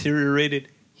has deteriorated.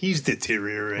 He's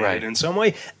deteriorated in some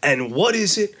way. And what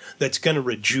is it that's going to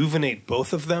rejuvenate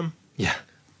both of them? Yeah.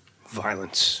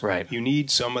 Violence. Right. You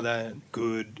need some of that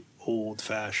good,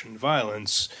 old-fashioned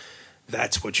violence.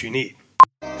 That's what you need.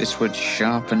 This would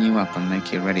sharpen you up and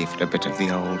make you ready for a bit of the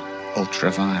old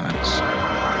ultra-violence.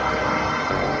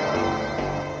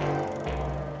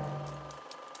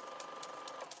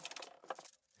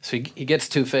 So he gets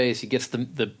Two-Face, he gets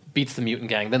beats the mutant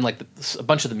gang. Then like a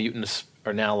bunch of the mutants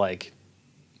are now like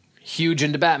huge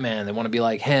into Batman. They want to be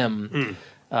like him.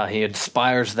 He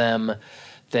inspires them.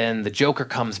 Then the Joker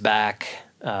comes back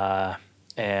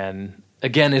and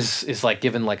again is like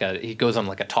given like he goes on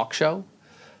like a talk show.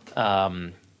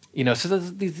 So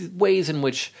there's these ways in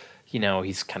which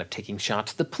he's kind of taking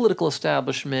shots at the political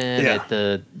establishment, at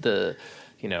the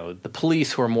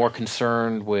police who are more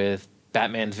concerned with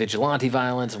Batman's vigilante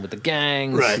violence and with the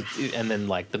gangs, right? And then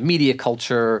like the media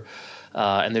culture,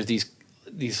 and there's these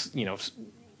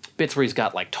bits where he's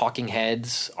got like talking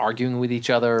heads arguing with each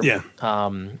other,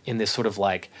 in this sort of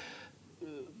like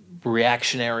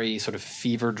reactionary sort of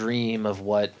fever dream of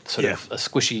what sort of a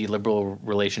squishy liberal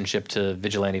relationship to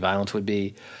vigilante violence would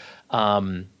be,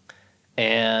 and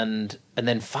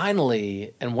then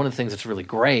finally, and one of the things that's really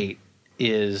great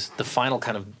is the final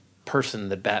kind of person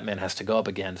that Batman has to go up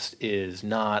against is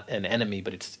not an enemy,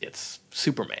 but it's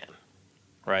Superman,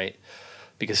 right?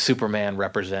 Because Superman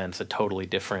represents a totally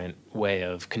different way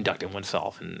of conducting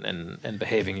oneself and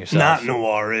behaving yourself. Not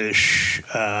noirish,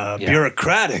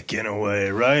 bureaucratic in a way,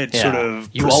 right? Yeah. Sort of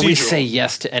you procedural. always say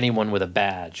yes to anyone with a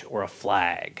badge or a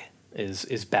flag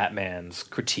is Batman's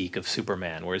critique of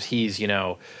Superman, whereas he's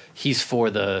for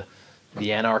the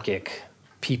anarchic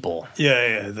people.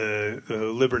 The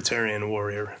libertarian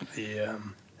warrior.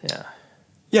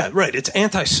 Right. It's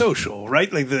antisocial,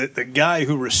 right? Like the guy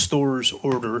who restores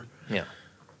order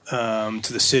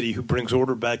to the city, who brings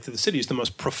order back to the city, is the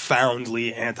most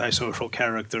profoundly antisocial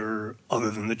character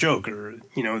other than the Joker.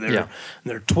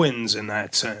 They're twins in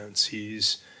that sense.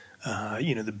 He's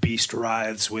the beast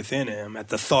writhes within him at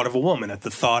the thought of a woman, at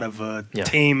the thought of a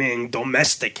taming,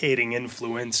 domesticating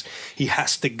influence. He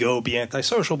has to go be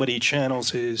antisocial, but he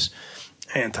channels his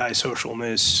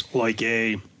antisocialness like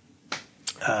a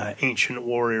ancient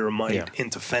warrior might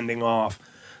into fending off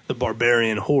the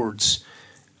barbarian hordes.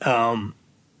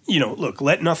 Look,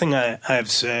 let nothing I have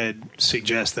said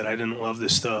suggest that I didn't love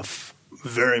this stuff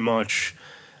very much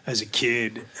as a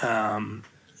kid.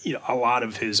 A lot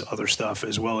of his other stuff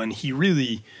as well. And he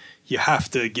really, you have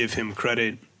to give him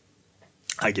credit.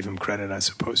 I give him credit. I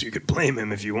suppose you could blame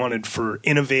him if you wanted for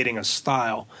innovating a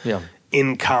style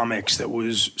in comics that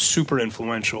was super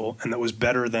influential and that was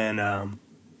better than a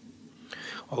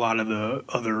lot of the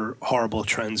other horrible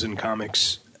trends in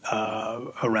comics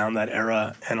around that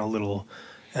era and a little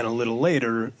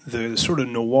later. The sort of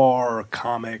noir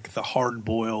comic, the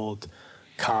hard-boiled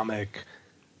comic,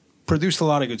 produced a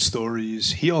lot of good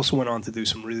stories. He also went on to do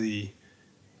some really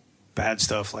bad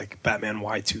stuff like Batman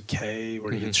Y2K,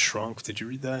 where he gets shrunk. Did you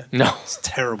read that? No. It's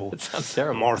terrible. It sounds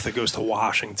terrible. Martha Goes to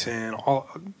Washington, all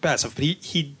bad stuff. But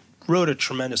he wrote a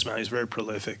tremendous amount. He's very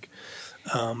prolific.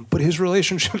 But his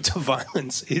relationship to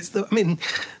violence is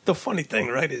the funny thing,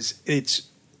 right, is it's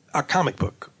a comic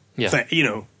book. Yeah.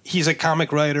 Thing. He's a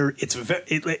comic writer.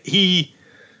 He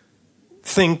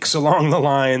thinks along the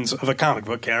lines of a comic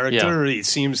book character. Yeah. He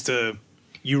seems to.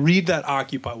 You read that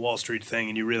Occupy Wall Street thing,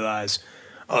 and you realize,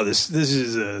 oh, this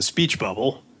is a speech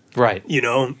bubble, Right.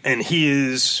 And he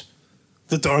is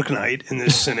the Dark Knight in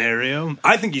this scenario.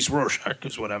 I think he's Rorschach,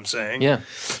 is what I'm saying. Yeah.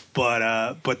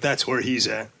 But that's where he's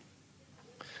at.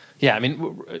 Yeah, I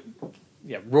mean,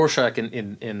 Rorschach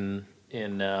in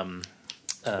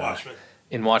Watchmen.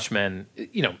 In Watchmen,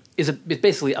 is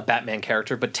basically a Batman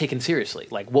character, but taken seriously.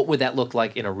 Like, what would that look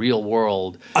like in a real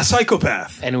world? A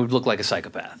psychopath. And it would look like a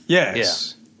psychopath.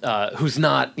 Yes. Yeah. Who's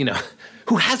not,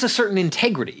 who has a certain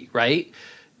integrity, right?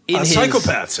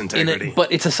 Psychopath's integrity.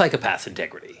 But it's a psychopath's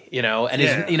integrity, and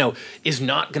is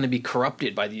not going to be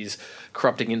corrupted by these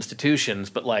corrupting institutions.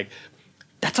 But like,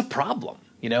 that's a problem,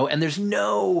 And there's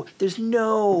no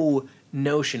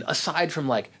notion aside from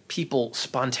like people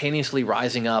spontaneously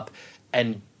rising up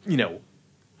and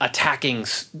attacking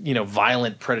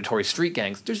violent predatory street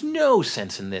gangs. There's no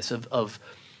sense in this of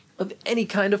any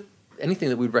kind of anything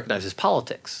that we'd recognize as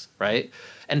politics, right?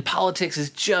 And politics is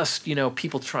just,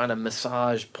 people trying to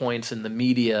massage points in the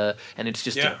media, and it's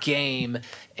just a game.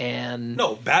 And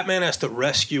no, Batman has to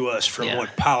rescue us from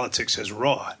what politics has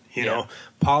wrought.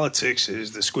 Politics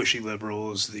is the squishy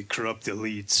liberals, the corrupt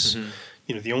elites. Mm-hmm.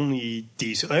 The only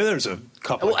decent. There's a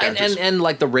couple. And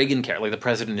like the Reagan character, like the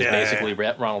president is basically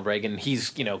Ronald Reagan.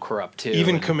 He's corrupt too.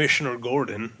 Even Commissioner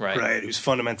Gordon, right, who's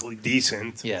fundamentally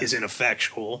decent, is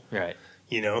ineffectual. Right.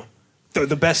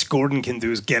 The best Gordon can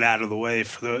do is get out of the way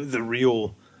for the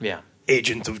real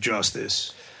agent of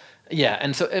justice. Yeah,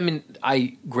 and so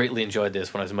I greatly enjoyed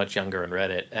this when I was much younger and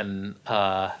read it, and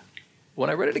when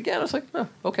I read it again, I was like, oh,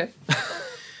 okay.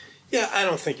 Yeah, I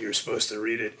don't think you're supposed to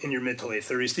read it in your mid to late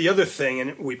 30s. The other thing,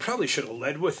 and we probably should have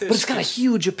led with this, but it's got a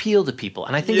huge appeal to people,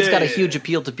 and I think it's got a huge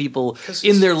appeal to people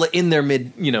in their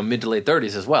mid to late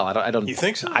 30s as well. I don't. You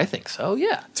think so? I think so.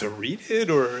 Yeah. To read it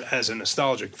or as a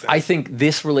nostalgic thing? I think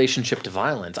this relationship to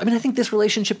violence. I think this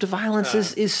relationship to violence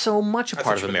is so much a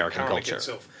part of American culture.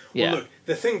 Itself. Yeah. Well, look,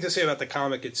 the thing to say about the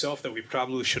comic itself that we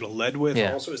probably should have led with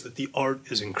also is that the art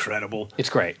is incredible. It's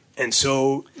great. And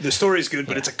so the story is good,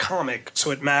 but it's a comic,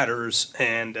 so it matters.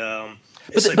 And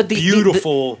it's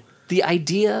beautiful. The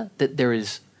idea that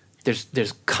there's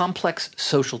complex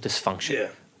social dysfunction. Yeah.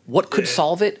 What could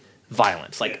solve it?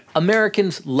 Violence.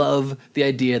 Americans love the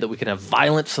idea that we can have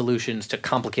violent solutions to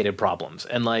complicated problems.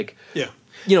 And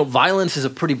violence is a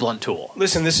pretty blunt tool.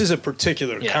 Listen, this is a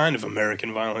particular kind of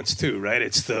American violence too, right?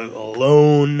 It's the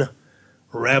lone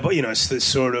rebel. It's this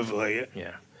sort of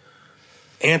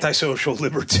antisocial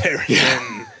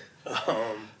libertarian.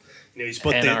 He's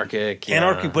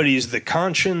anarchic. But he's the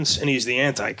conscience and he's the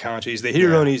anti-conscience. He's the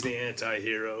hero and he's the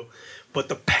anti-hero. But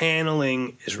the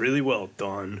paneling is really well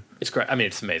done. It's great.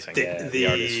 It's amazing. The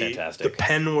art is fantastic. The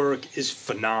pen work is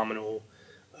phenomenal.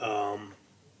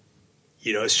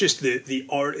 It's just the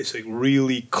art is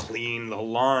really clean. The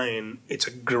line, it's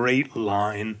a great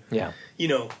line. Yeah.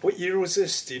 What year was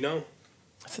this? Do you know?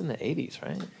 It's in the 80s,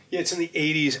 right? Yeah, it's in the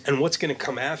 80s. And what's going to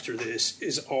come after this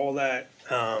is all that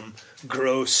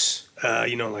gross,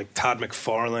 like Todd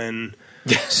McFarlane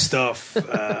stuff.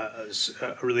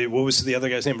 Really, what was the other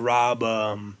guy's name? Rob.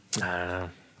 I don't know.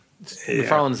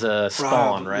 McFarlane's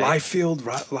Spawn, right?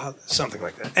 Liefeld, something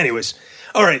like that. Anyways,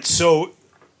 all right. So,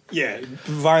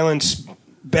 violence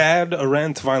bad,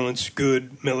 Arendt. Violence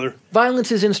good, Miller.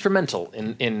 Violence is instrumental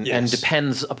and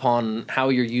depends upon how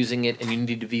you're using it, and you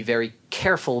need to be very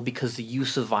careful because the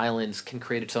use of violence can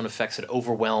create its own effects that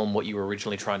overwhelm what you were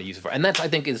originally trying to use it for. And that, I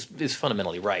think, is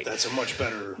fundamentally right. That's a much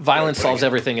better... Violence solves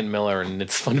everything in Miller, and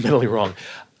it's fundamentally wrong.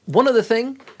 One other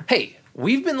thing, hey,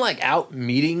 we've been out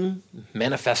meeting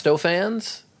Manifesto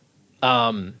fans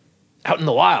out in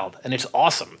the wild, and it's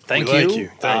awesome. Thank you. Like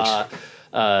you. Thanks.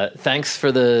 Thanks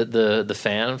for the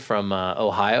fan from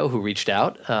Ohio who reached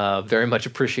out. Very much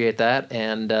appreciate that,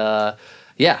 and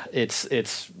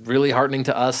it's really heartening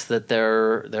to us that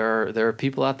there are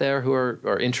people out there who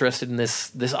are interested in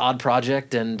this odd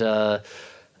project, and we're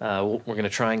going to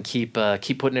try and keep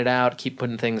putting it out, keep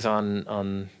putting things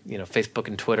on Facebook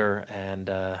and Twitter,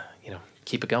 and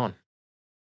keep it going.